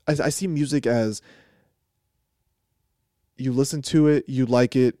I see music as you listen to it, you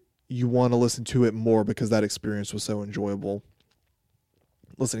like it, you want to listen to it more because that experience was so enjoyable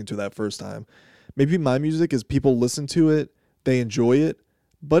listening to that first time. Maybe my music is people listen to it, they enjoy it,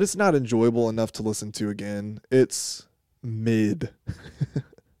 but it's not enjoyable enough to listen to again. It's mid.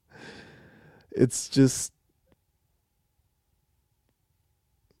 It's just,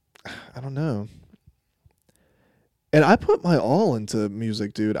 I don't know. And I put my all into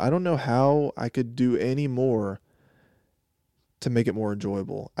music, dude. I don't know how I could do any more to make it more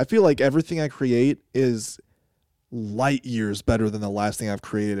enjoyable. I feel like everything I create is light years better than the last thing I've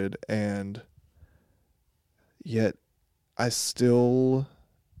created, and yet I still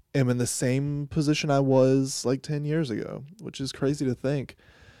am in the same position I was like 10 years ago, which is crazy to think.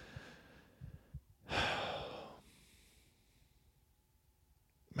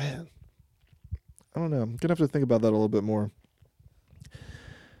 Man, I don't know. I'm going to have to think about that a little bit more.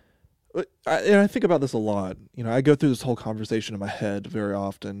 And I think about this a lot. You know, I go through this whole conversation in my head very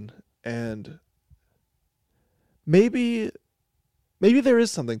often, and maybe there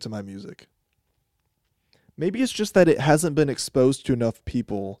is something to my music. Maybe it's just that it hasn't been exposed to enough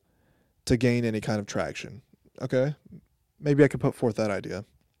people to gain any kind of traction. Okay? Maybe I could put forth that idea.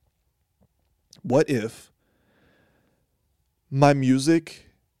 What if my music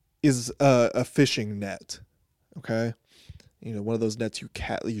is a fishing net? Okay? You know, one of those nets you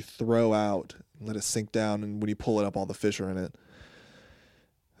throw out and let it sink down, and when you pull it up, all the fish are in it.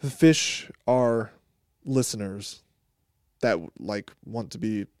 The fish are listeners that like want to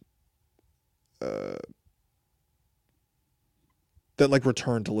be that like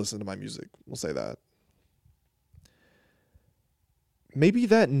return to listen to my music. We'll say that. Maybe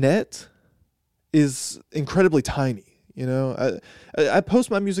that net is incredibly tiny. You know, I post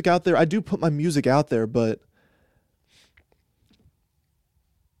my music out there. I do put my music out there, but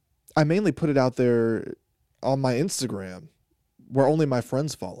I mainly put it out there on my Instagram, where only my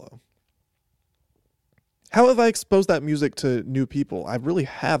friends follow. How have I exposed that music to new people? I really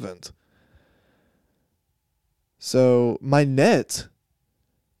haven't. So my net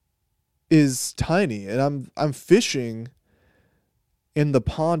is tiny, and I'm fishing in the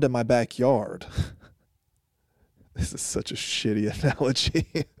pond in my backyard. This is such a shitty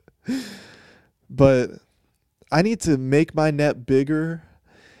analogy. But I need to make my net bigger,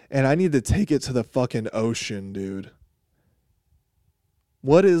 and I need to take it to the fucking ocean, dude.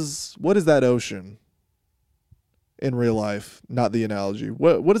 What is that ocean in real life? Not the analogy.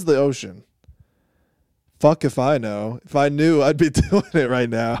 What is the ocean? Fuck if I know. If I knew, I'd be doing it right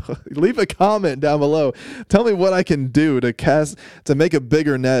now. Leave a comment down below. Tell me what I can do to make a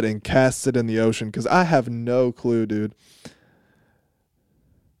bigger net and cast it in the ocean, because I have no clue, dude.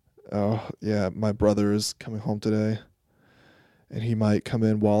 Oh, yeah, my brother is coming home today, and he might come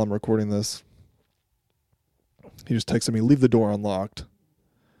in while I'm recording this. He just texted me, leave the door unlocked.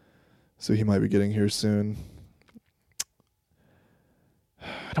 So he might be getting here soon.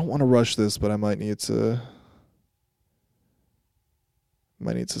 I don't want to rush this, but I might need to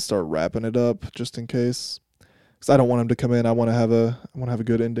start wrapping it up just in case, because I don't want him to come in. I want to have a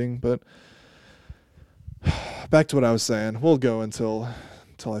good ending. But back to what I was saying. We'll go until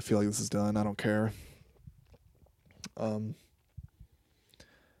I feel like this is done. I don't care.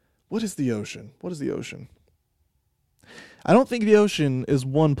 What is the ocean? What is the ocean? I don't think the ocean is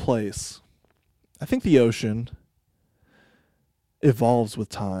one place. I think the ocean evolves with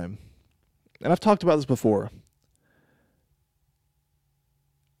time. And I've talked about this before.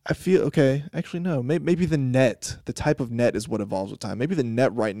 I feel, okay, actually no, maybe the type of net is what evolves with time. Maybe the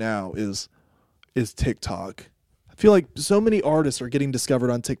net right now is TikTok. I feel like so many artists are getting discovered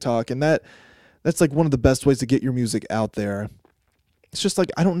on TikTok, and that's like one of the best ways to get your music out there. It's just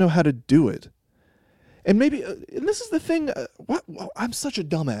like, I don't know how to do it. And maybe, and this is the thing, I'm such a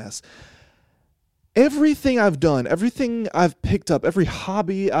dumbass. Everything I've done, everything I've picked up, every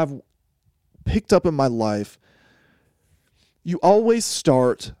hobby I've picked up in my life, you always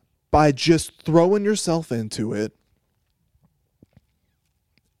start by just throwing yourself into it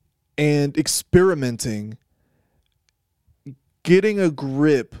and experimenting, getting a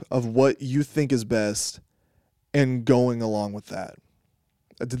grip of what you think is best and going along with that.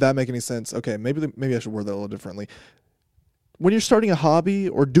 Did that make any sense? Okay, maybe I should word that a little differently. When you're starting a hobby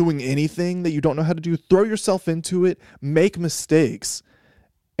or doing anything that you don't know how to do, throw yourself into it, make mistakes,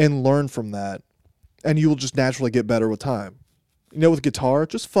 and learn from that. And you will just naturally get better with time. You know, with guitar,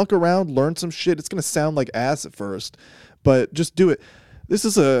 just fuck around, learn some shit. It's going to sound like ass at first, but just do it. This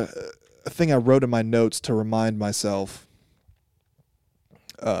is a thing I wrote in my notes to remind myself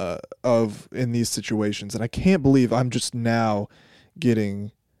of in these situations. And I can't believe I'm just now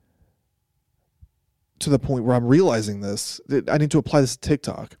getting to the point where I'm realizing this. I need to apply this to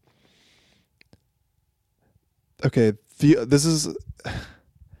TikTok. Okay, this is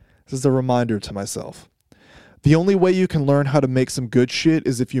a reminder to myself. The only way you can learn how to make some good shit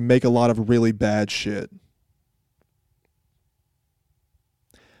is if you make a lot of really bad shit.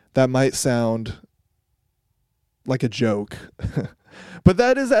 That might sound like a joke, but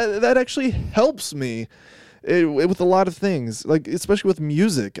that actually helps me with a lot of things, like especially with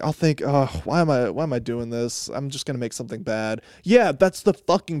music. I'll think, oh, why am I doing this? I'm just gonna make something bad. Yeah, that's the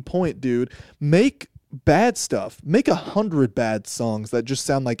fucking point, dude. Make bad stuff. Make 100 bad songs that just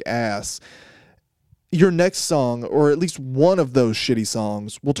sound like ass. Your next song, or at least one of those shitty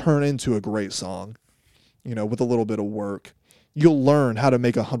songs, will turn into a great song, with a little bit of work. You'll learn how to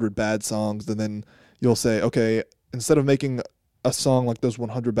make 100 bad songs, and then you'll say, okay, instead of making a song like those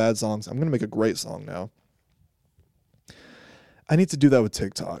 100 bad songs, I'm going to make a great song now. I need to do that with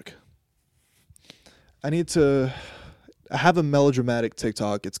TikTok. I need to have a melodramatic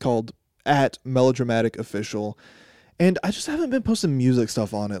TikTok. It's called @melodramaticofficial. And I just haven't been posting music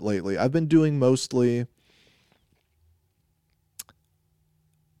stuff on it lately. I've been doing mostly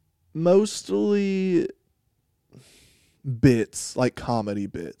bits, like comedy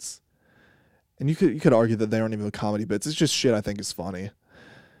bits. And you could argue that they aren't even comedy bits. It's just shit I think is funny.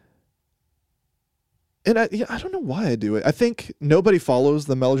 And I don't know why I do it. I think nobody follows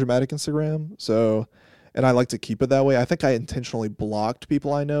the melodramatic Instagram, and I like to keep it that way. I think I intentionally blocked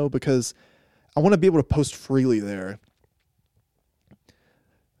people I know because I want to be able to post freely there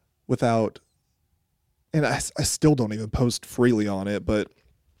without, and I still don't even post freely on it, but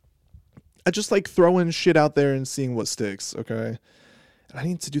I just like throwing shit out there and seeing what sticks, okay? And I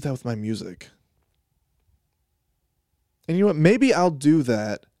need to do that with my music. And you know what? Maybe I'll do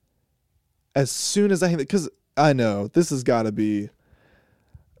that as soon as because I know this has got to be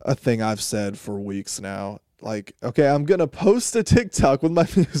a thing I've said for weeks now. Like, okay, I'm going to post a TikTok with my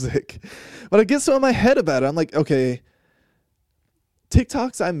music. But I get so in my head about it. I'm like, okay,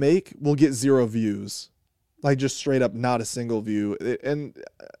 TikToks I make will get 0 views. Like, just straight up not a single view. And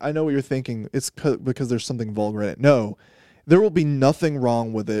I know what you're thinking. It's because there's something vulgar in it. No, there will be nothing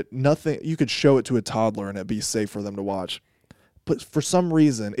wrong with it. Nothing. You could show it to a toddler and it'd be safe for them to watch. But for some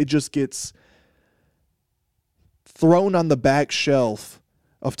reason, it just gets thrown on the back shelf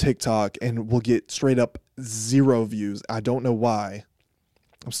of TikTok and will get straight up 0 views. I don't know why.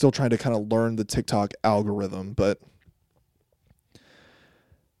 I'm still trying to kind of learn the TikTok algorithm, but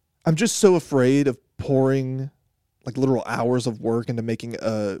I'm just so afraid of pouring like literal hours of work into making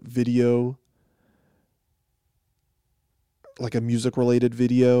a video, like a music related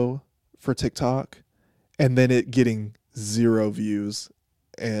video for TikTok, and then it getting 0 views.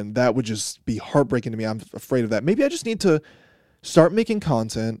 And that would just be heartbreaking to me. I'm afraid of that. Maybe I just need to start making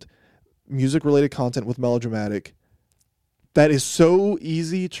content, music related content with melodramatic, that is so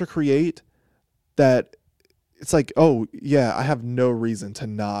easy to create that it's like, oh yeah, I have no reason to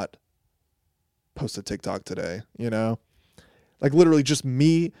not post a TikTok today, Like literally just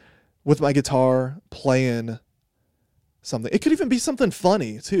me with my guitar playing something. It could even be something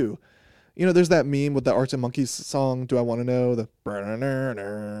funny too. There's that meme with the Arctic Monkeys song, Do I Want to Know? The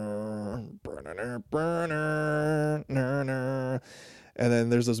and then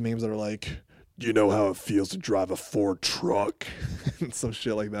there's those memes that are like, you know how it feels to drive a Ford truck? And some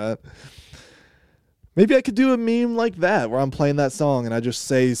shit like that. Maybe I could do a meme like that where I'm playing that song and I just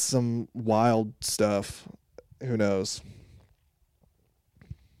say some wild stuff. Who knows?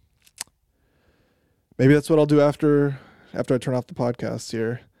 Maybe that's what I'll do after I turn off the podcast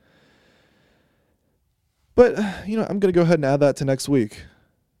here. But, I'm going to go ahead and add that to next week.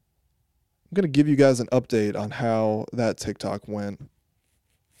 I'm going to give you guys an update on how that TikTok went.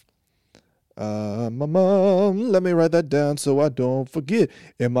 My mom, let me write that down so I don't forget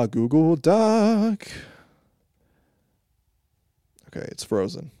in my Google Doc. Okay, it's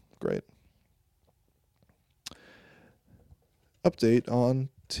frozen. Great. Update on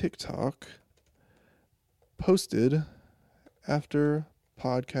TikTok posted after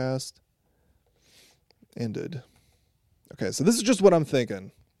podcast ended. Okay, so this is just what I'm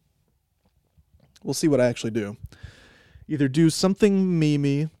thinking. We'll see what I actually do. Either do something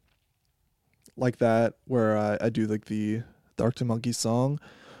memey like that, where I do like the Arctic Monkeys song,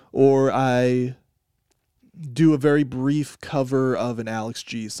 or I do a very brief cover of an Alex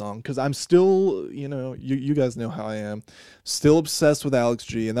G song, because I'm still, you guys know how I am, still obsessed with Alex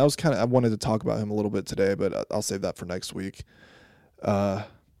G, and that was I wanted to talk about him a little bit today, but I'll save that for next week. Maybe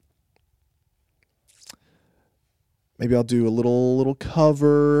I'll do a little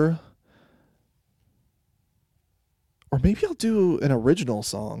cover, or maybe I'll do an original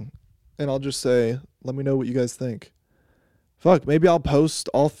song, and I'll just say, let me know what you guys think. Fuck, maybe I'll post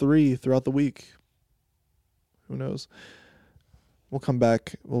all 3 throughout the week. Who knows? We'll come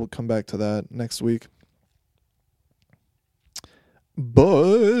back to that next week.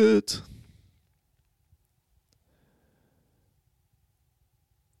 But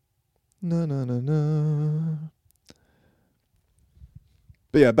Na, na, na, na.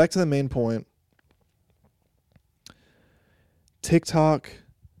 But yeah, back to the main point. TikTok,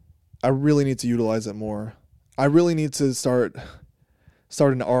 I really need to utilize it more. I really need to start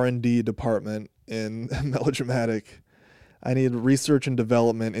an R&D department in melodramatic. I need research and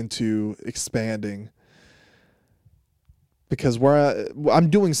development into expanding, because I'm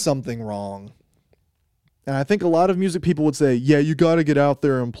doing something wrong. And I think a lot of music people would say, yeah, you got to get out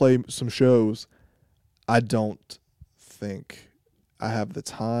there and play some shows. I don't think I have the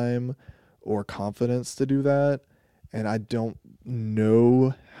time or confidence to do that. And I don't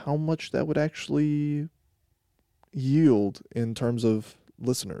know how much that would actually yield in terms of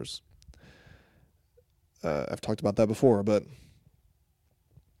listeners. I've talked about that before, but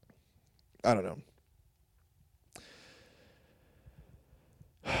I don't know.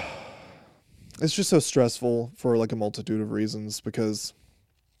 It's just so stressful for like a multitude of reasons, because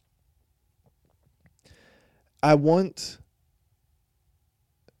I'm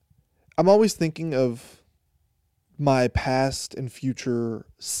always thinking of my past and future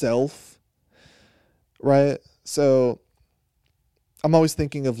self, right? So I'm always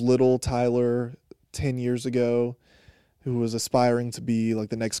thinking of little Tyler 10 years ago, who was aspiring to be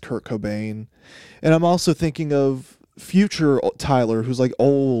like the next Kurt Cobain. And I'm also thinking of future Tyler, who's like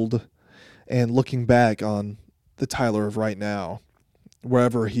old and looking back on the Tyler of right now,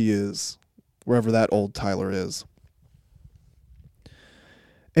 wherever he is, wherever that old Tyler is.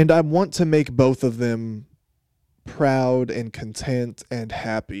 And I want to make both of them proud and content and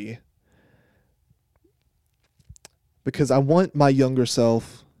happy, because I want my younger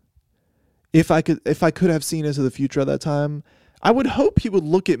self, if I could have seen into the future at that time, I would hope he would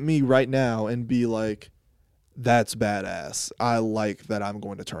look at me right now and be like, that's badass. I like that I'm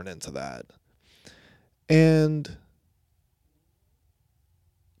going to turn into that. And,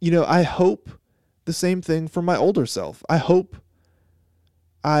 I hope the same thing for my older self. I hope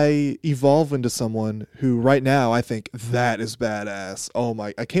I evolve into someone who right now I think that is badass. Oh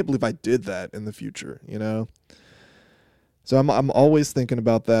my, I can't believe I did that in the future, So I'm always thinking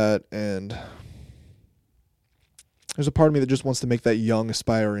about that, and there's a part of me that just wants to make that young,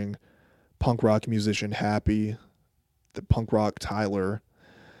 aspiring punk rock musician happy, the punk rock Tyler.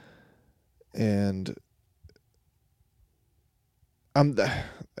 And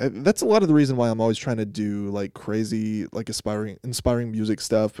that's a lot of the reason why I'm always trying to do like crazy, like inspiring music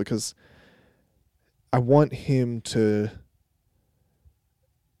stuff, because I want him to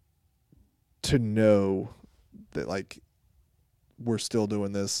know that like we're still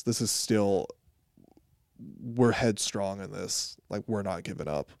doing this. This is still, we're headstrong in this. Like, we're not giving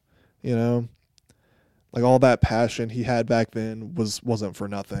up, like all that passion he had back then wasn't for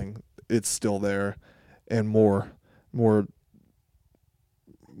nothing. It's still there, and more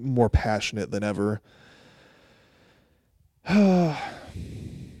passionate than ever.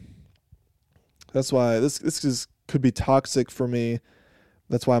 That's why this could be toxic for me.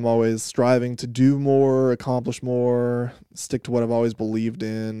 That's why I'm always striving to do more, accomplish more, stick to what I've always believed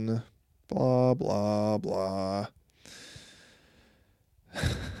in. Blah, blah, blah.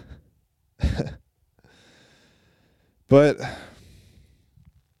 But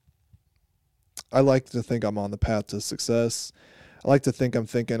I like to think I'm on the path to success. I like to think I'm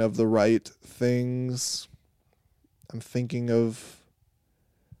thinking of the right things. I'm thinking of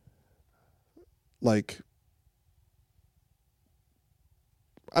like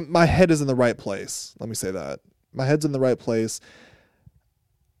my head is in the right place. Let me say that. My head's in the right place.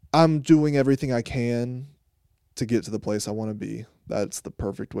 I'm doing everything I can to get to the place I want to be. That's the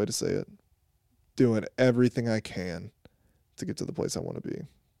perfect way to say it. Doing everything I can to get to the place I want to be.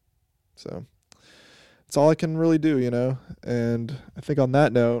 So it's all I can really do, And I think on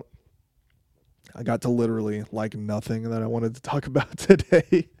that note, I got to literally like nothing that I wanted to talk about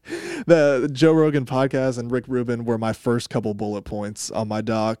today. The Joe Rogan podcast and Rick Rubin were my first couple bullet points on my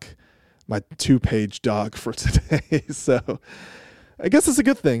doc, my 2-page doc for today. So I guess it's a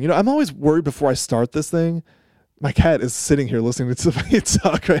good thing. I'm always worried before I start this thing. My cat is sitting here listening to me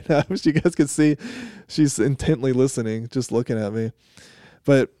talk right now. As you guys can see, she's intently listening, just looking at me.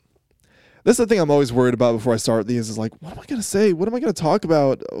 But that's the thing I'm always worried about before I start these, is like, what am I going to say? What am I going to talk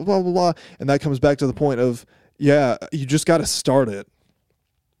about? Blah, blah, blah. And that comes back to the point of, yeah, you just got to start it.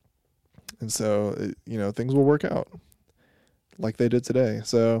 And so, things will work out like they did today.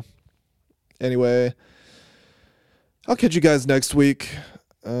 So anyway, I'll catch you guys next week.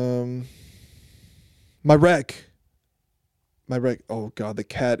 My wreck. Oh God, the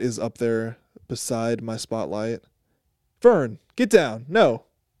cat is up there beside my spotlight. Fern, get down. No.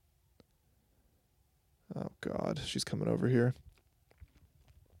 Oh God, she's coming over here.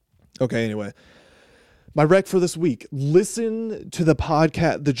 Okay, anyway. My rec for this week. Listen to the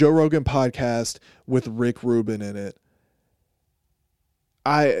podcast, the Joe Rogan podcast with Rick Rubin in it.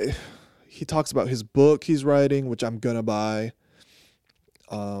 He talks about his book he's writing, which I'm gonna buy.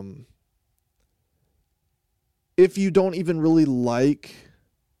 If you don't even really like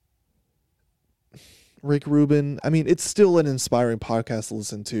Rick Rubin, I mean, it's still an inspiring podcast to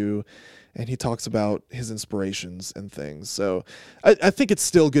listen to, and he talks about his inspirations and things. So I think it's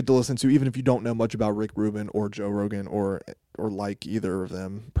still good to listen to, even if you don't know much about Rick Rubin or Joe Rogan or like either of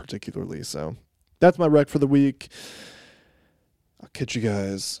them particularly. So that's my rec for the week. I'll catch you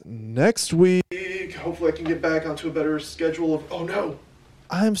guys next week. Hopefully I can get back onto a better schedule of... Oh, no.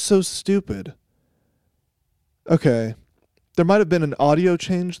 I'm so stupid. Okay. There might have been an audio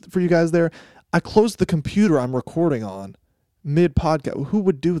change for you guys there. I closed the computer I'm recording on mid-podcast. Who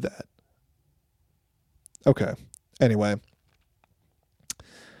would do that? Okay. Anyway.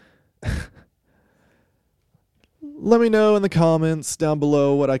 Let me know in the comments down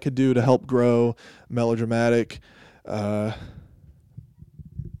below what I could do to help grow Melodramatic. I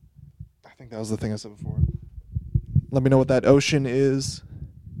think that was the thing I said before. Let me know what that ocean is.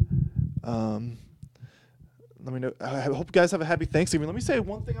 Let me know. I hope you guys have a happy Thanksgiving. Let me say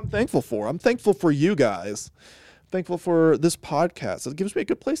one thing I'm thankful for. I'm thankful for you guys. Thankful for this podcast. It gives me a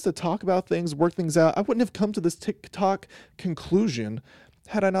good place to talk about things, work things out. I wouldn't have come to this TikTok conclusion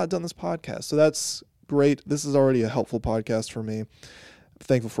had I not done this podcast. So that's great. This is already a helpful podcast for me. I'm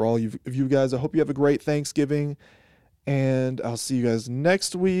thankful for all of you guys. I hope you have a great Thanksgiving, and I'll see you guys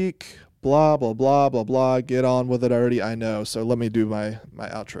next week. Blah, blah, blah, blah, blah. Get on with it already. I know. So let me do my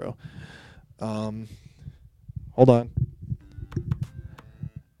outro. Hold on.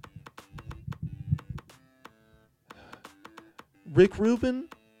 Rick Rubin,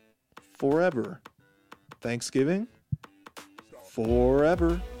 forever. Thanksgiving,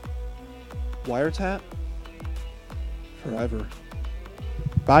 forever. Wiretap, forever.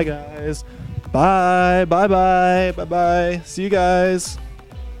 Bye, guys. Bye, bye, bye, bye, bye. See you guys.